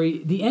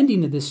story, the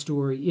ending of this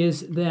story,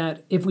 is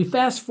that if we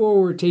fast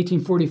forward to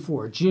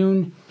 1844,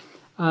 June,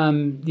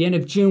 the end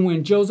of June,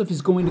 when Joseph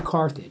is going to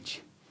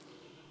Carthage,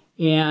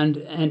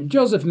 and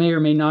Joseph may or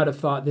may not have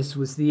thought this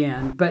was the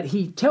end, but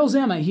he tells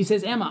Emma, he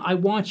says, Emma, I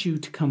want you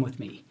to come with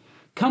me.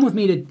 Come with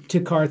me to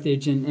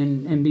Carthage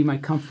and be my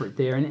comfort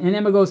there. And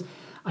Emma goes,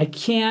 I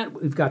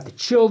can't. We've got the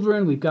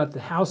children. We've got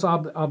the house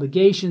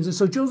obligations. And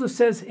so Joseph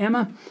says,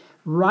 Emma,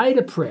 write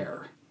a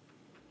prayer,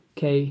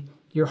 okay,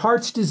 your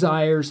heart's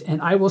desires,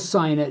 and I will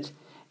sign it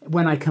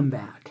when I come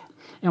back.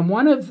 And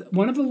one of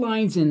the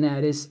lines in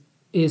that is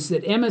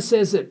that Emma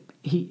says that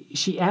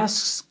she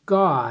asks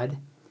God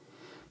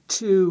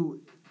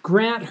to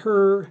grant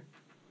her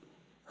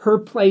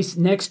place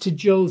next to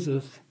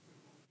Joseph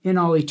in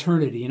all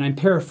eternity, and I'm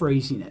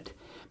paraphrasing it.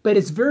 But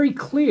it's very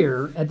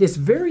clear at this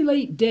very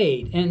late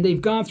date, and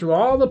they've gone through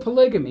all the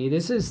polygamy.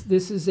 This is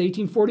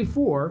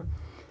 1844.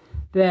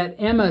 That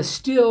Emma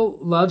still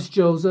loves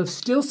Joseph,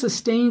 still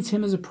sustains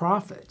him as a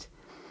prophet,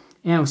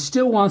 and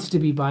still wants to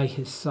be by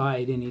his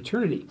side in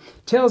eternity.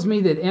 Tells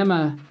me that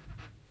Emma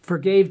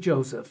forgave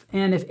Joseph.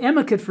 And if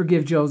Emma could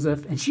forgive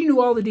Joseph, and she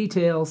knew all the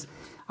details,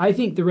 I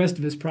think the rest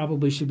of us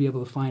probably should be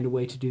able to find a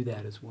way to do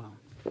that as well.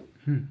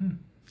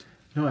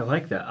 No, I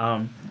like that.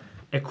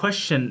 A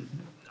question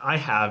I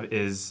have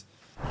is,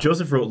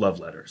 Joseph wrote love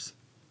letters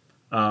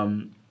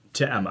to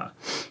Emma.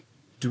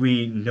 Do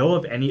we know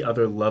of any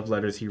other love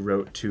letters he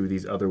wrote to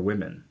these other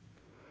women?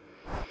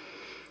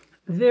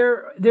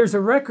 There's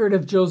a record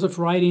of Joseph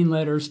writing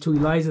letters to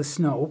Eliza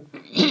Snow,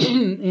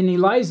 and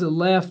Eliza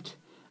left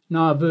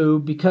Nauvoo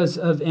because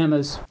of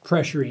Emma's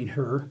pressuring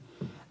her,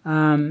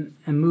 and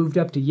moved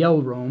up to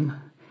Yellowroom.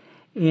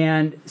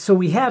 And so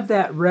we have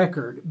that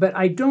record, but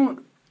I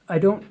don't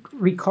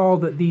recall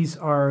that these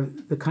are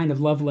the kind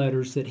of love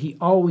letters that he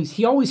always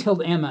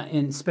held Emma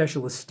in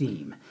special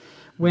esteem.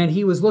 When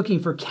he was looking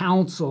for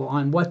counsel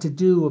on what to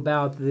do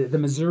about the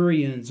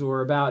Missourians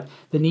or about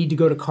the need to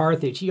go to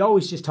Carthage, he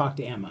always just talked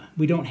to Emma.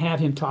 We don't have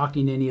him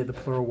talking to any of the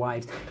plural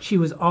wives. She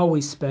was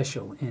always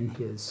special in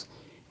his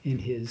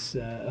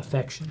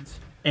affections.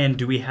 And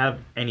do we have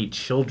any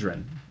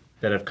children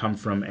that have come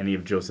from any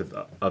of Joseph's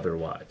other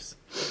wives?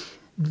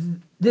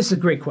 This is a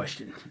great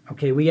question.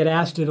 Okay, we get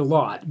asked it a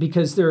lot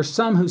because there are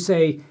some who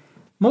say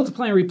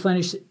multiply and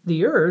replenish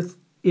the earth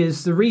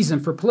is the reason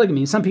for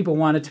polygamy. And some people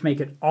wanted to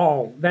make it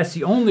all, that's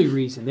the only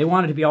reason. They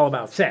want it to be all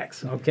about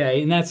sex,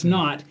 okay? And that's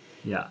not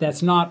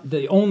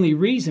the only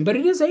reason, but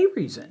it is a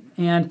reason.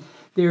 And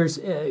there's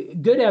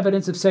good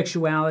evidence of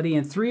sexuality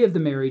in 3 of the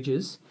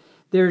marriages.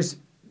 There's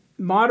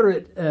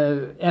moderate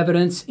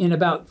evidence in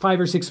about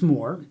 5 or 6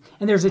 more.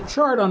 And there's a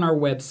chart on our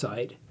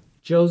website,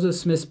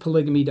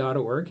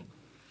 josephsmithpolygamy.org.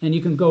 And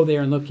you can go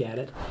there and look at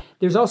it.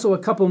 There's also a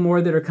couple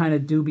more that are kind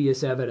of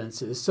dubious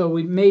evidences. So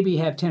we maybe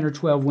have 10 or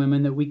 12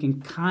 women that we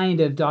can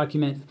kind of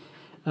document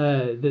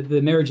that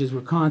the marriages were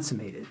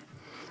consummated.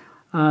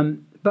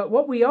 But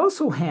what we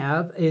also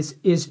have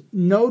is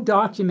no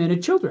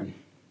documented children.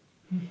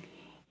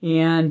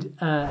 And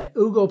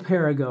Ugo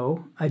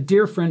Perigo, a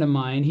dear friend of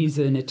mine, he's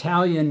an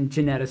Italian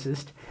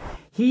geneticist,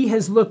 he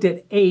has looked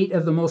at 8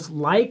 of the most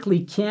likely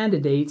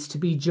candidates to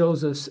be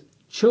Joseph's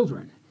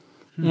children.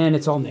 And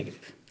it's all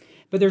negative.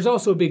 But there's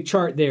also a big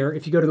chart there,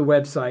 if you go to the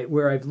website,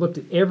 where I've looked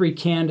at every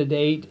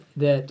candidate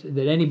that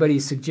anybody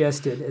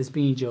suggested as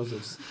being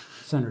Joseph's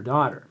son or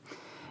daughter.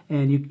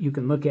 And you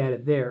can look at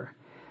it there.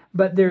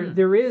 But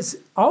there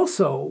is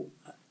also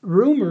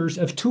rumors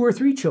of 2 or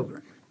 3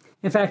 children.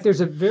 In fact,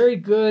 there's a very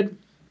good,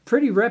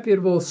 pretty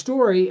reputable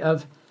story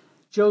of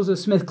Joseph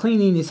Smith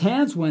cleaning his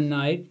hands one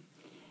night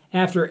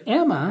after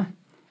Emma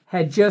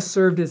had just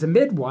served as a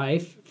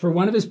midwife for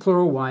one of his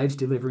plural wives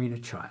delivering a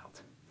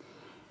child.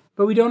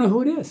 But we don't know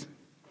who it is.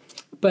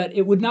 But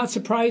it would not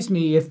surprise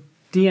me if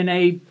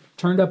DNA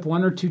turned up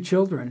 1 or 2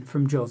 children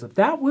from Joseph.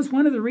 That was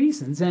one of the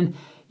reasons. And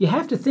you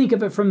have to think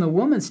of it from the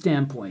woman's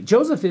standpoint.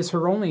 Joseph is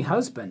her only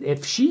husband.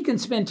 If she can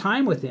spend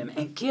time with him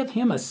and give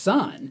him a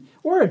son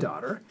or a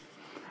daughter,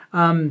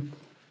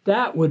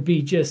 that would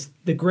be just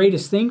the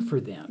greatest thing for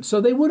them.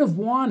 So they would have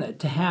wanted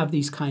to have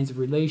these kinds of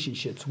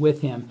relationships with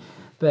him,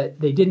 but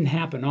they didn't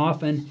happen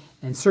often,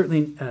 and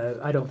certainly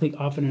I don't think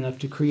often enough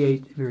to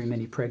create very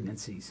many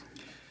pregnancies.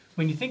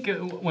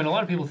 When a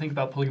lot of people think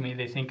about polygamy,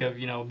 they think of,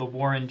 the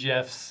Warren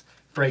Jeffs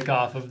break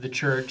off of the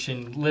church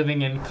and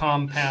living in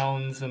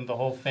compounds and the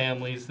whole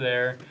family's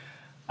there.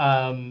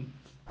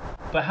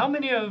 But how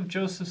many of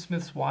Joseph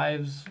Smith's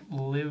wives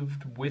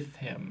lived with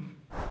him?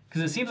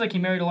 Because it seems like he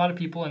married a lot of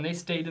people and they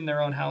stayed in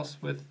their own house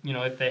with,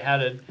 if they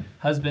had a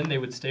husband, they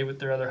would stay with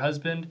their other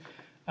husband.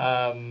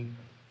 And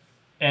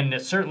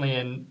certainly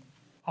in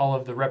all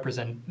of the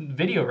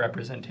video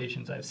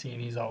representations I've seen,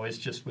 he's always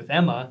just with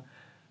Emma.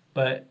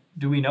 But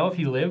do we know if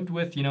he lived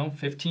with,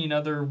 15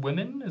 other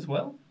women as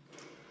well?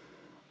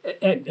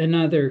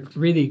 Another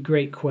really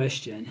great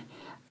question.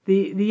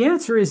 The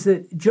answer is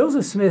that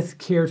Joseph Smith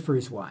cared for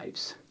his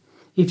wives.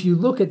 If you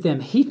look at them,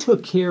 he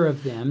took care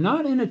of them,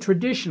 not in a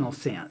traditional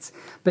sense,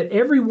 but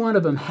every one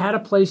of them had a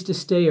place to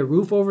stay, a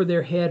roof over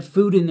their head,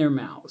 food in their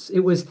mouths.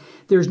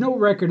 There's no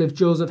record of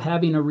Joseph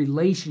having a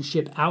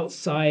relationship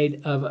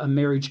outside of a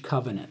marriage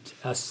covenant,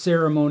 a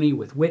ceremony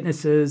with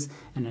witnesses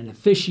and an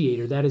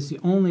officiator. That is the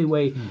only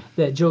way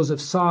that Joseph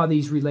saw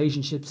these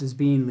relationships as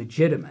being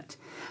legitimate.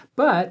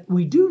 But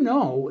we do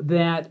know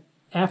that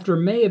after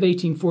May of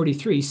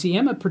 1843,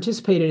 Emma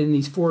participated in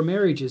these 4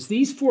 marriages.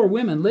 These 4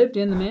 women lived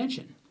in the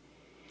mansion.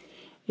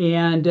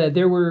 And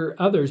there were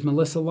others,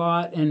 Melissa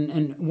Lott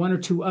and 1 or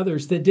 2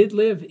 others that did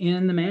live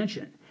in the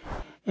mansion.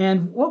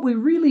 And what we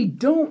really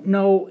don't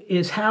know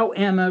is how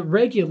Emma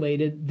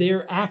regulated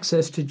their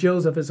access to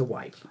Joseph as a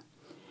wife.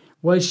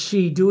 Was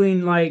she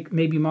doing like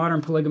maybe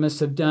modern polygamists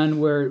have done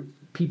where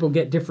people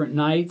get different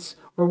nights?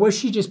 Or was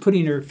she just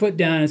putting her foot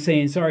down and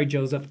saying, sorry,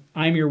 Joseph,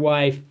 I'm your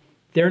wife.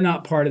 They're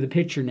not part of the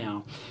picture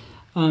now.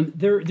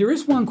 There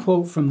is one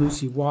quote from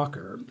Lucy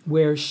Walker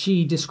where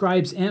she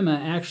describes Emma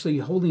actually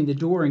holding the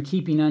door and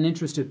keeping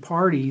uninterested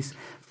parties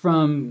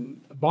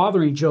from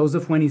bothering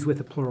Joseph when he's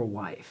with a plural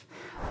wife.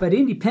 But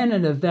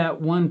independent of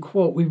that one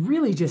quote, we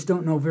really just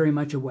don't know very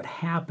much of what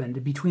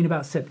happened between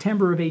about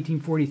September of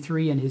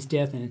 1843 and his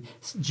death in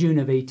June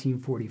of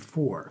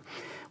 1844.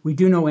 We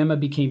do know Emma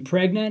became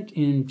pregnant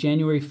in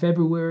January,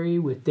 February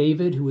with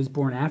David, who was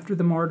born after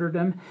the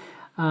martyrdom.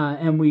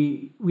 And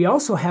we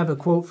also have a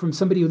quote from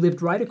somebody who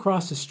lived right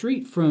across the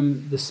street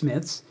from the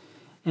Smiths.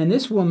 And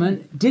this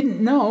woman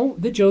didn't know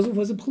that Joseph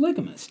was a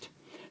polygamist.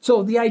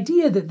 So the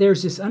idea that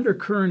there's this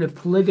undercurrent of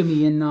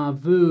polygamy in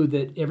Nauvoo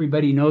that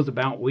everybody knows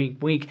about,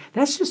 wink, wink,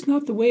 that's just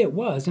not the way it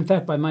was. In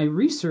fact, by my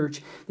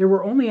research, there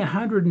were only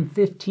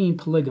 115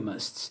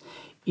 polygamists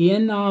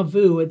in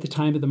Nauvoo at the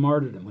time of the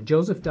martyrdom. When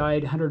Joseph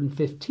died,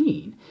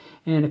 115.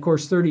 And of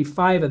course,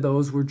 35 of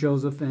those were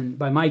Joseph, and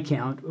by my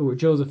count, were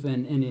Joseph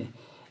and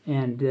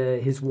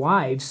his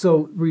wives.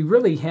 So we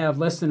really have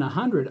less than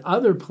 100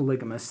 other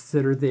polygamists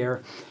that are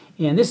there.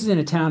 And this is in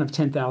a town of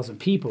 10,000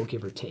 people,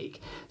 give or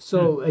take.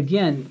 So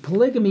again,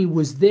 polygamy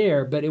was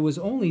there, but it was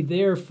only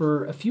there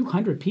for a few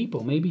hundred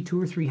people, maybe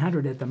 200 or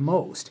 300 at the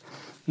most.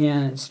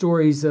 And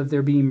stories of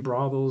there being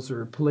brothels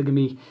or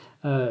polygamy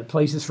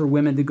places for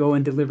women to go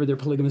and deliver their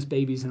polygamous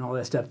babies and all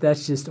that stuff,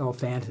 that's just all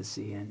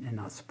fantasy and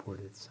not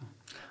supported. So,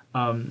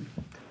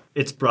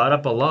 it's brought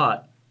up a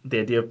lot, the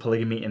idea of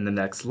polygamy in the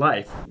next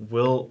life.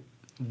 Will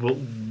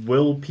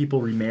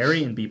people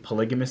remarry and be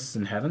polygamists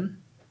in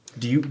heaven?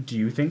 Do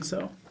you think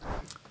so?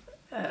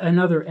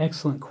 Another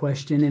excellent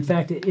question. In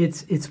fact,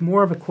 it's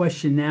more of a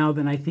question now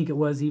than I think it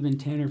was even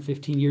 10 or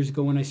 15 years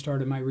ago when I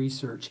started my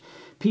research.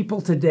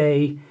 People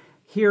today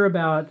hear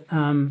about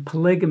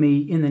polygamy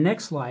in the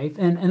next life,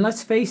 and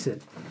let's face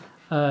it,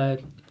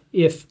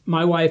 if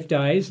my wife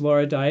dies,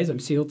 Laura dies, I'm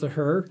sealed to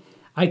her,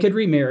 I could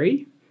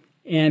remarry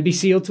and be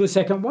sealed to a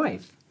second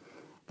wife.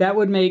 That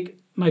would make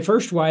my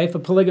first wife a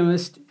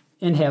polygamist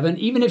in heaven,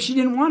 even if she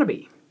didn't want to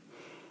be.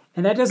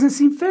 And that doesn't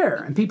seem fair,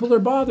 and people are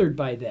bothered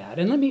by that.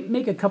 And let me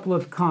make a couple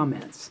of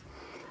comments.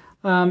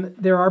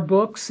 There are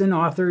books and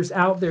authors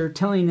out there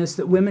telling us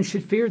that women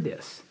should fear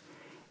this.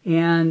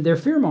 And they're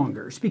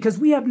fearmongers because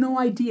we have no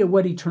idea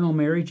what eternal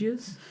marriage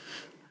is.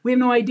 We have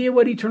no idea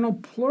what eternal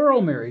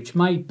plural marriage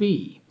might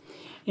be.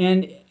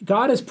 And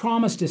God has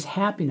promised us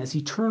happiness,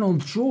 eternal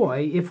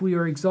joy, if we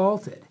are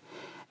exalted.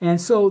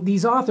 And so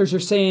these authors are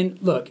saying,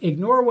 look,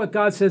 ignore what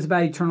God says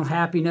about eternal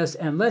happiness,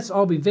 and let's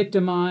all be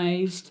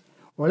victimized,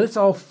 or let's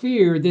all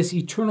fear this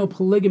eternal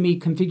polygamy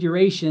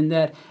configuration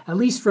that, at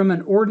least from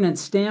an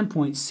ordinance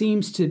standpoint,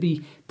 seems to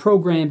be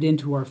programmed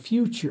into our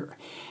future.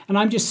 And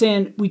I'm just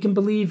saying we can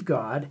believe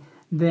God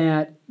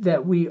that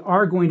we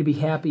are going to be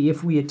happy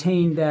if we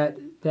attain that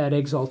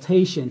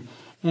exaltation.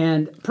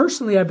 And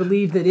personally, I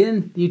believe that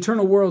in the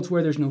eternal worlds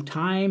where there's no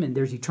time and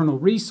there's eternal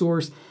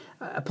resource,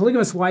 a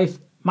polygamous wife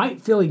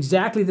might feel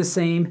exactly the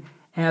same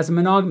as a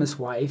monogamous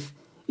wife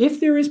if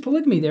there is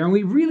polygamy there, and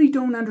we really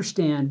don't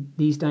understand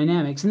these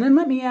dynamics. And then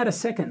let me add a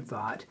second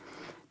thought.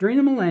 During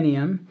the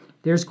millennium,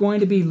 there's going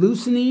to be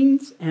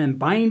loosenings and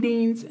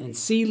bindings and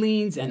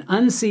sealings and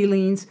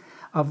unsealings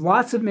of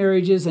lots of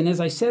marriages. And as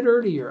I said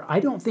earlier, I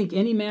don't think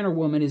any man or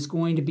woman is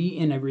going to be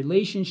in a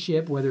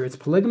relationship, whether it's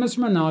polygamous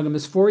or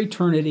monogamous, for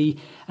eternity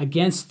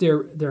against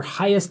their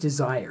highest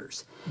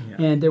desires.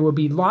 Yeah. And there will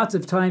be lots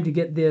of time to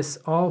get this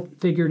all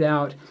figured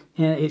out,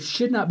 and it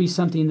should not be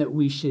something that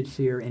we should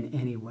fear in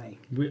any way.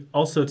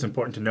 Also, it's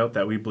important to note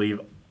that we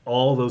believe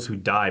all those who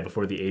die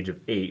before the age of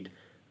 8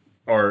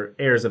 are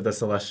heirs of the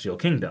celestial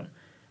kingdom.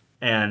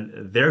 And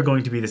they're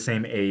going to be the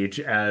same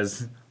age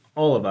as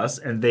all of us,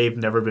 and they've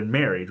never been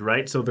married,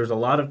 right? So there's a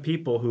lot of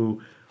people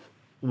who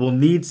will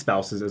need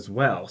spouses as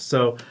well.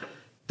 So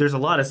there's a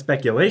lot of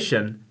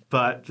speculation,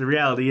 but the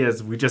reality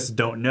is we just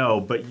don't know.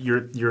 But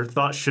your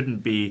thought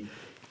shouldn't be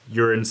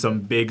you're in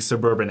some big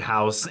suburban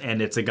house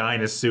and it's a guy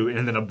in a suit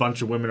and then a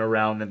bunch of women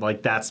around, and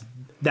like that's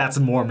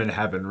Mormon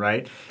heaven,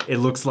 right? It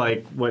looks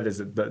like, what is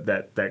it,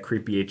 that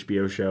creepy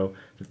HBO show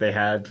that they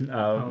had?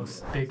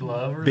 Big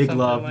Love or Big something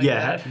Love, like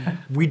yeah. that.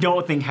 We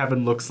don't think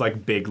heaven looks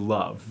like Big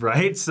Love,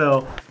 right?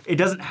 So it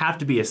doesn't have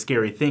to be a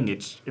scary thing.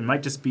 It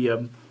might just be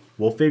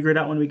we'll figure it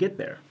out when we get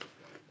there.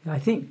 I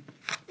think,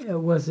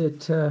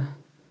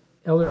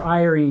 Elder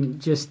Eyring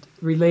just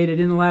related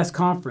in the last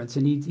conference,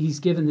 and he's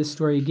given this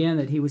story again,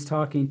 that he was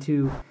talking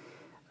to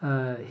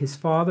his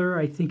father.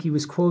 I think he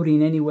was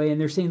quoting anyway, and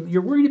they're saying,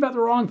 you're worried about the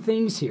wrong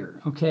things here,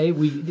 okay?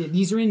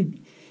 These are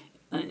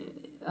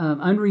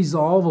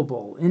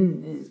unresolvable,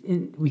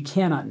 and we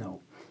cannot know.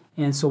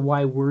 And so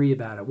why worry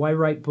about it? Why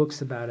write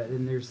books about it?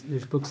 And there's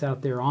books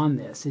out there on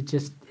this.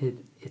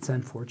 It's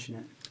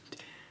unfortunate.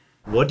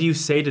 What do you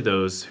say to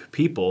those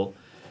people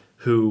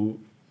who,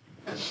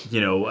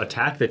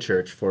 attack the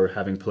church for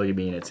having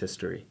polygamy in its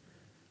history?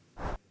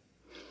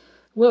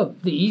 Well,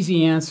 the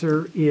easy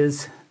answer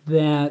is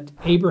that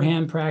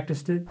Abraham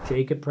practiced it,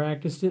 Jacob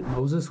practiced it,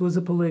 Moses was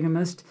a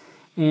polygamist,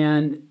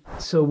 and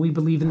so we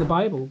believe in the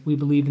Bible. We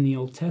believe in the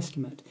Old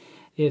Testament.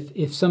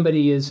 If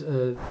somebody is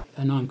a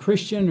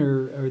non-Christian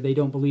or they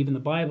don't believe in the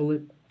Bible,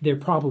 there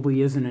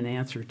probably isn't an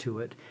answer to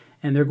it.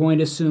 And they're going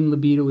to assume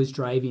libido is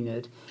driving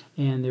it,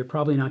 and they're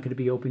probably not going to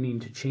be opening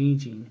to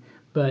changing.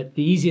 But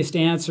the easiest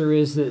answer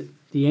is that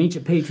the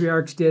ancient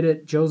patriarchs did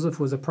it. Joseph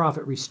was a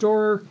prophet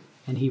restorer,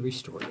 and he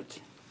restored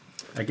it.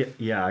 I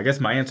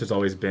guess my answer's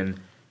always been,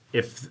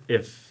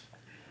 if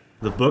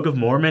the Book of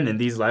Mormon and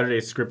these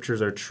Latter-day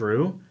Scriptures are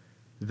true,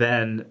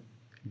 then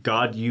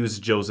God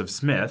used Joseph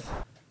Smith,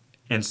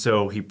 and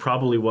so he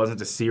probably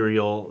wasn't a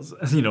serial,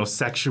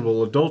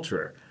 sexual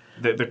adulterer.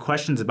 The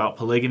questions about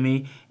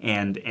polygamy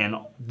and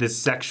this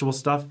sexual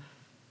stuff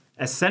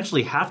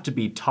essentially have to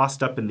be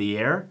tossed up in the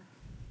air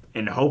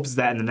in hopes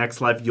that in the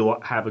next life you'll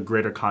have a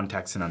greater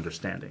context and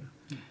understanding.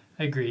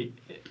 I agree.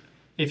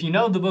 If you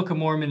know the Book of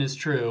Mormon is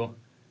true,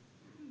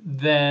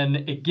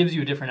 then it gives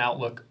you a different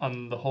outlook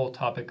on the whole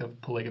topic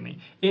of polygamy.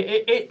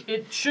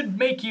 It should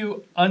make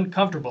you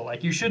uncomfortable.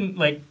 Like, you shouldn't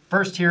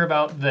first hear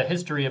about the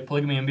history of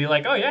polygamy and be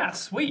like, oh yeah,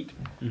 sweet,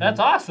 that's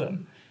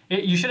awesome.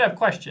 You should have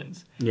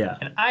questions. Yeah.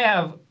 And I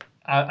have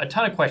a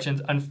ton of questions.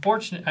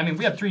 Unfortunately,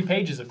 we have 3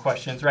 pages of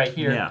questions right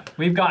here. Yeah.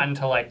 We've gotten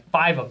to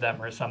 5 of them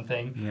or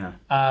something. Yeah.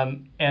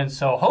 And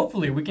so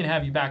hopefully we can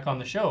have you back on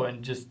the show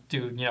and just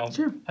do,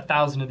 Sure.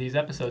 1,000 of these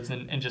episodes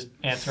and just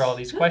answer all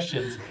these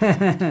questions.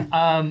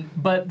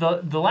 But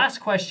the last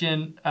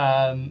question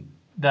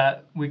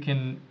that we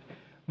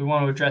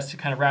want to address to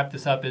kind of wrap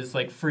this up is,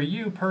 for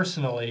you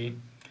personally,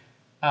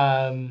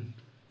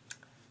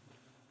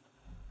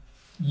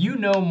 you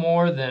know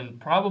more than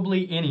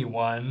probably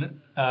anyone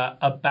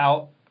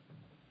about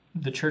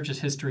the church's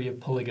history of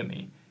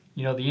polygamy.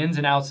 You know the ins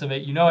and outs of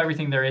it. You know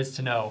everything there is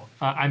to know.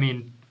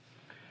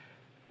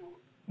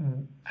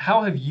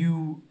 How have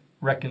you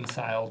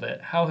reconciled it?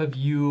 How have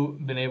you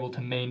been able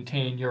to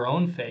maintain your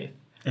own faith?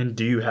 And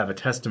do you have a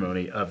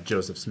testimony of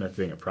Joseph Smith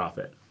being a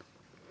prophet?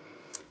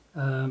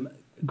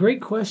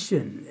 Great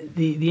question.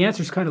 The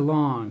answer's kind of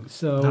long.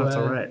 So No, it's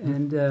all right.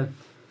 And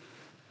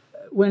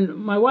when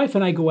my wife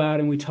and I go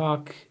out and we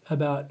talk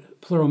about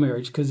plural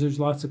marriage, because there's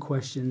lots of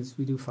questions,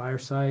 we do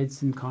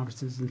firesides and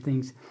conferences and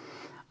things,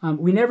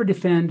 we never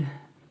defend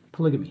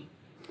polygamy.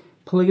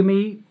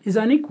 Polygamy is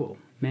unequal.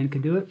 Men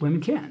can do it,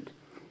 women can't.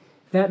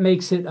 That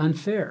makes it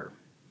unfair.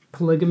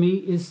 Polygamy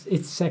it's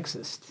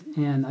sexist.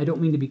 And I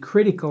don't mean to be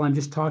critical, I'm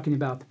just talking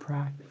about the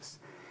practice.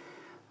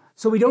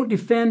 So we don't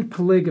defend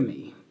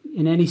polygamy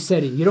in any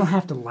setting. You don't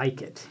have to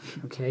like it,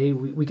 okay?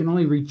 We can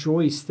only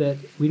rejoice that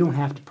we don't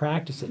have to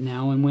practice it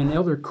now. And when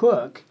Elder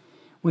Cook,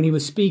 when he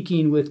was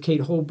speaking with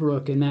Kate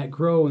Holbrook and Matt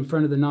Groh in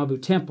front of the Nauvoo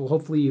Temple,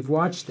 hopefully you've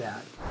watched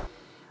that,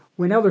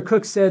 when Elder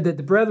Cook said that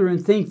the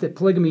brethren think that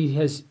polygamy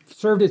has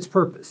served its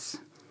purpose,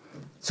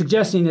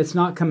 suggesting it's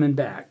not coming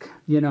back,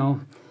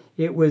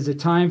 it was a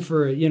time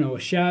for, a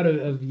shout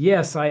of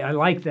yes, I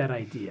like that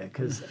idea,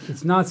 because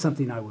it's not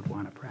something I would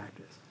want to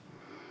practice.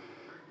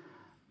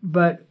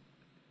 But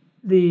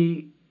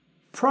the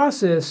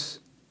process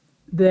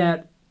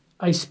that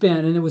I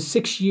spent, and it was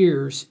 6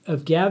 years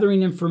of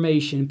gathering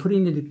information,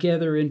 putting it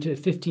together into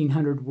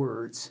 1,500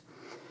 words,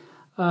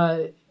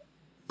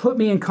 put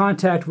me in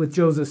contact with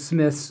Joseph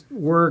Smith's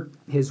work,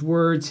 his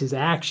words, his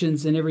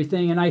actions, and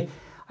everything. And I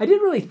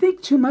didn't really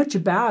think too much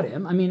about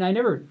him. I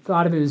never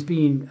thought of him as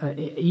being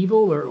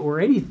evil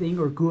or anything,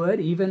 or good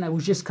even. I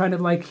was just kind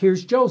of like,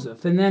 here's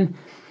Joseph. And then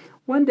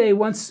one day,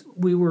 once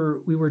we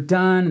were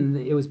done and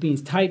it was being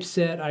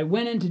typeset, I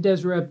went into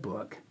Deseret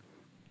Book,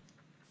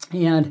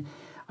 and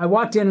I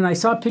walked in and I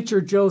saw a picture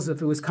of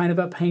Joseph. It was kind of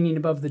up hanging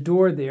above the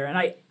door there, and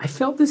I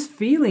felt this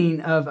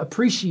feeling of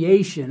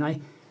appreciation.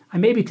 I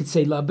maybe could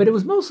say love, but it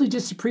was mostly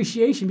just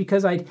appreciation,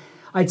 because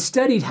I'd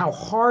studied how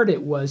hard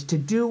it was to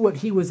do what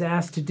he was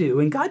asked to do,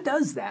 and God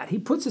does that. He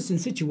puts us in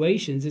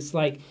situations. It's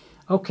like,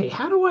 okay,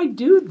 how do I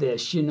do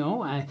this?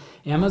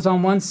 Emma's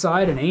on one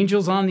side and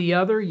Angel's on the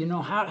other.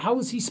 How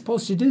is he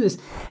supposed to do this?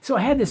 So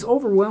I had this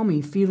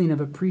overwhelming feeling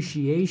of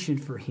appreciation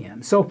for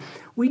him. So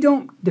we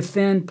don't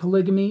defend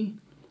polygamy,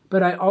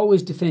 but I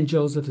always defend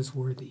Joseph as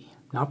worthy.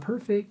 Not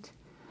perfect,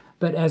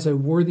 but as a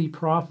worthy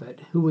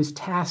prophet who was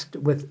tasked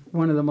with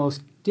one of the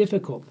most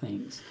difficult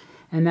things,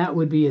 and that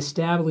would be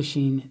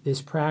establishing this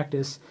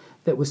practice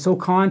that was so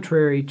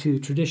contrary to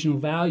traditional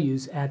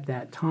values at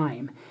that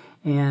time.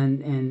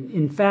 And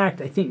in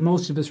fact, I think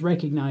most of us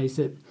recognize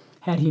that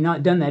had he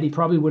not done that, he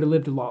probably would have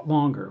lived a lot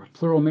longer.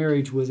 Plural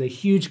marriage was a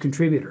huge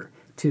contributor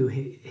to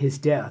his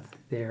death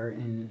there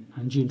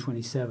on June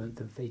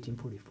 27th of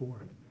 1844.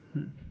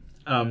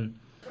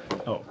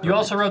 You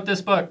also wrote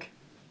this book.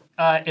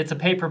 It's a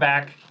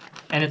paperback,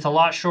 and it's a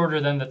lot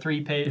shorter than the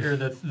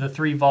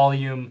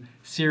 3-volume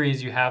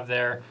series you have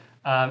there.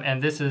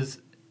 And this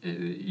is,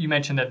 you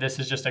mentioned that this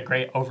is just a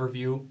great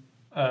overview,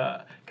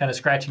 kind of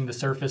scratching the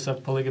surface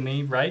of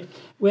polygamy, right?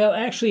 Well,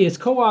 actually, it's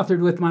co-authored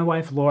with my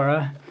wife,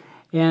 Laura.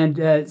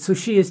 And so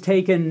she has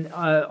taken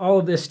all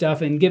of this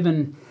stuff and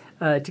given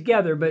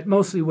together, but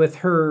mostly with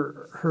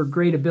her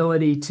great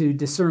ability to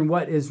discern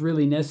what is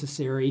really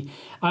necessary.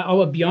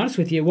 I'll be honest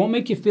with you, it won't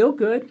make you feel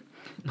good.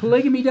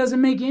 Polygamy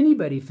doesn't make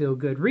anybody feel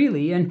good,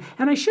 really. And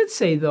I should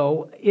say,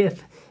 though,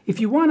 if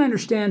you want to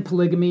understand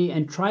polygamy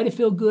and try to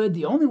feel good,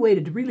 the only way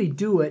to really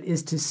do it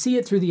is to see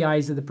it through the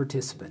eyes of the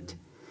participant.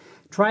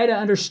 Try to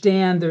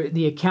understand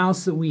the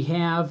accounts that we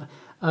have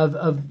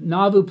of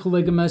Nauvoo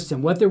polygamists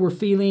and what they were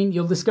feeling.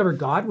 You'll discover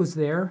God was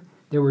there.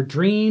 There were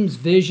dreams,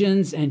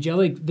 visions,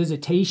 angelic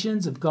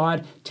visitations of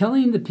God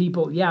telling the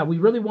people, yeah, we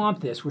really want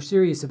this. We're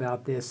serious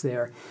about this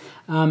there.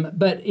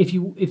 But if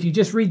you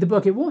just read the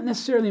book, it won't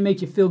necessarily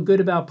make you feel good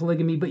about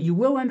polygamy, but you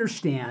will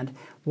understand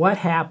what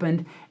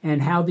happened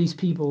and how these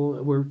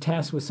people were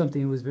tasked with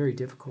something that was very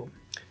difficult.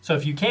 So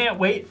if you can't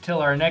wait till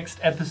our next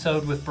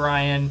episode with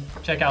Brian,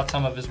 check out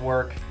some of his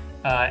work,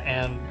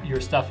 and your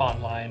stuff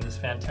online is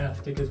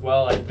fantastic as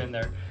well. I've been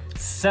there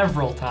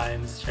several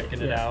times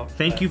checking it out.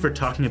 Thank you for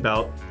talking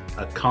about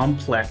a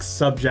complex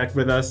subject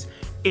with us.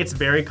 It's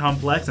very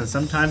complex, and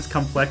sometimes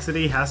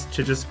complexity has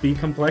to just be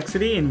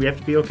complexity, and we have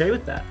to be okay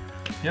with that.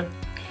 Yep.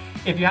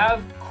 If you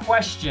have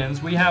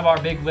questions, we have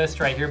our big list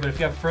right here, but if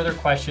you have further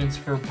questions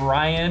for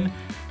Brian,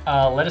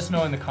 let us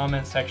know in the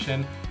comments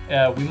section.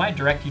 We might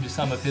direct you to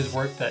some of his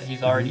work that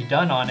he's already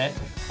done on it,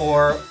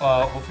 or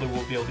hopefully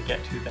we'll be able to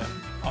get to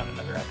them on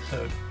another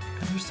episode,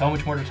 because there's so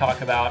much more to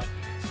talk about.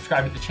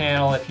 Subscribe to the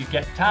channel if you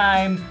get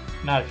time.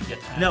 Not if you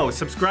get time. No,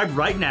 subscribe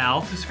right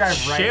now. Subscribe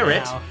right Share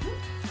now.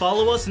 it.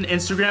 Follow us on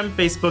Instagram,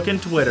 Facebook,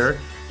 and Twitter.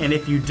 And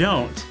if you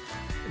don't,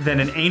 then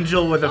an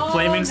angel with a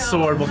flaming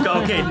sword will go.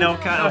 Okay, no,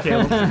 okay.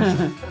 We'll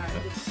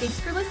Thanks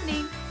for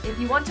listening. If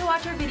you want to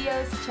watch our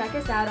videos, check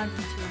us out on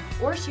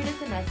YouTube or shoot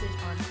us a message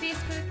on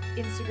Facebook,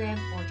 Instagram,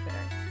 or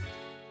Twitter.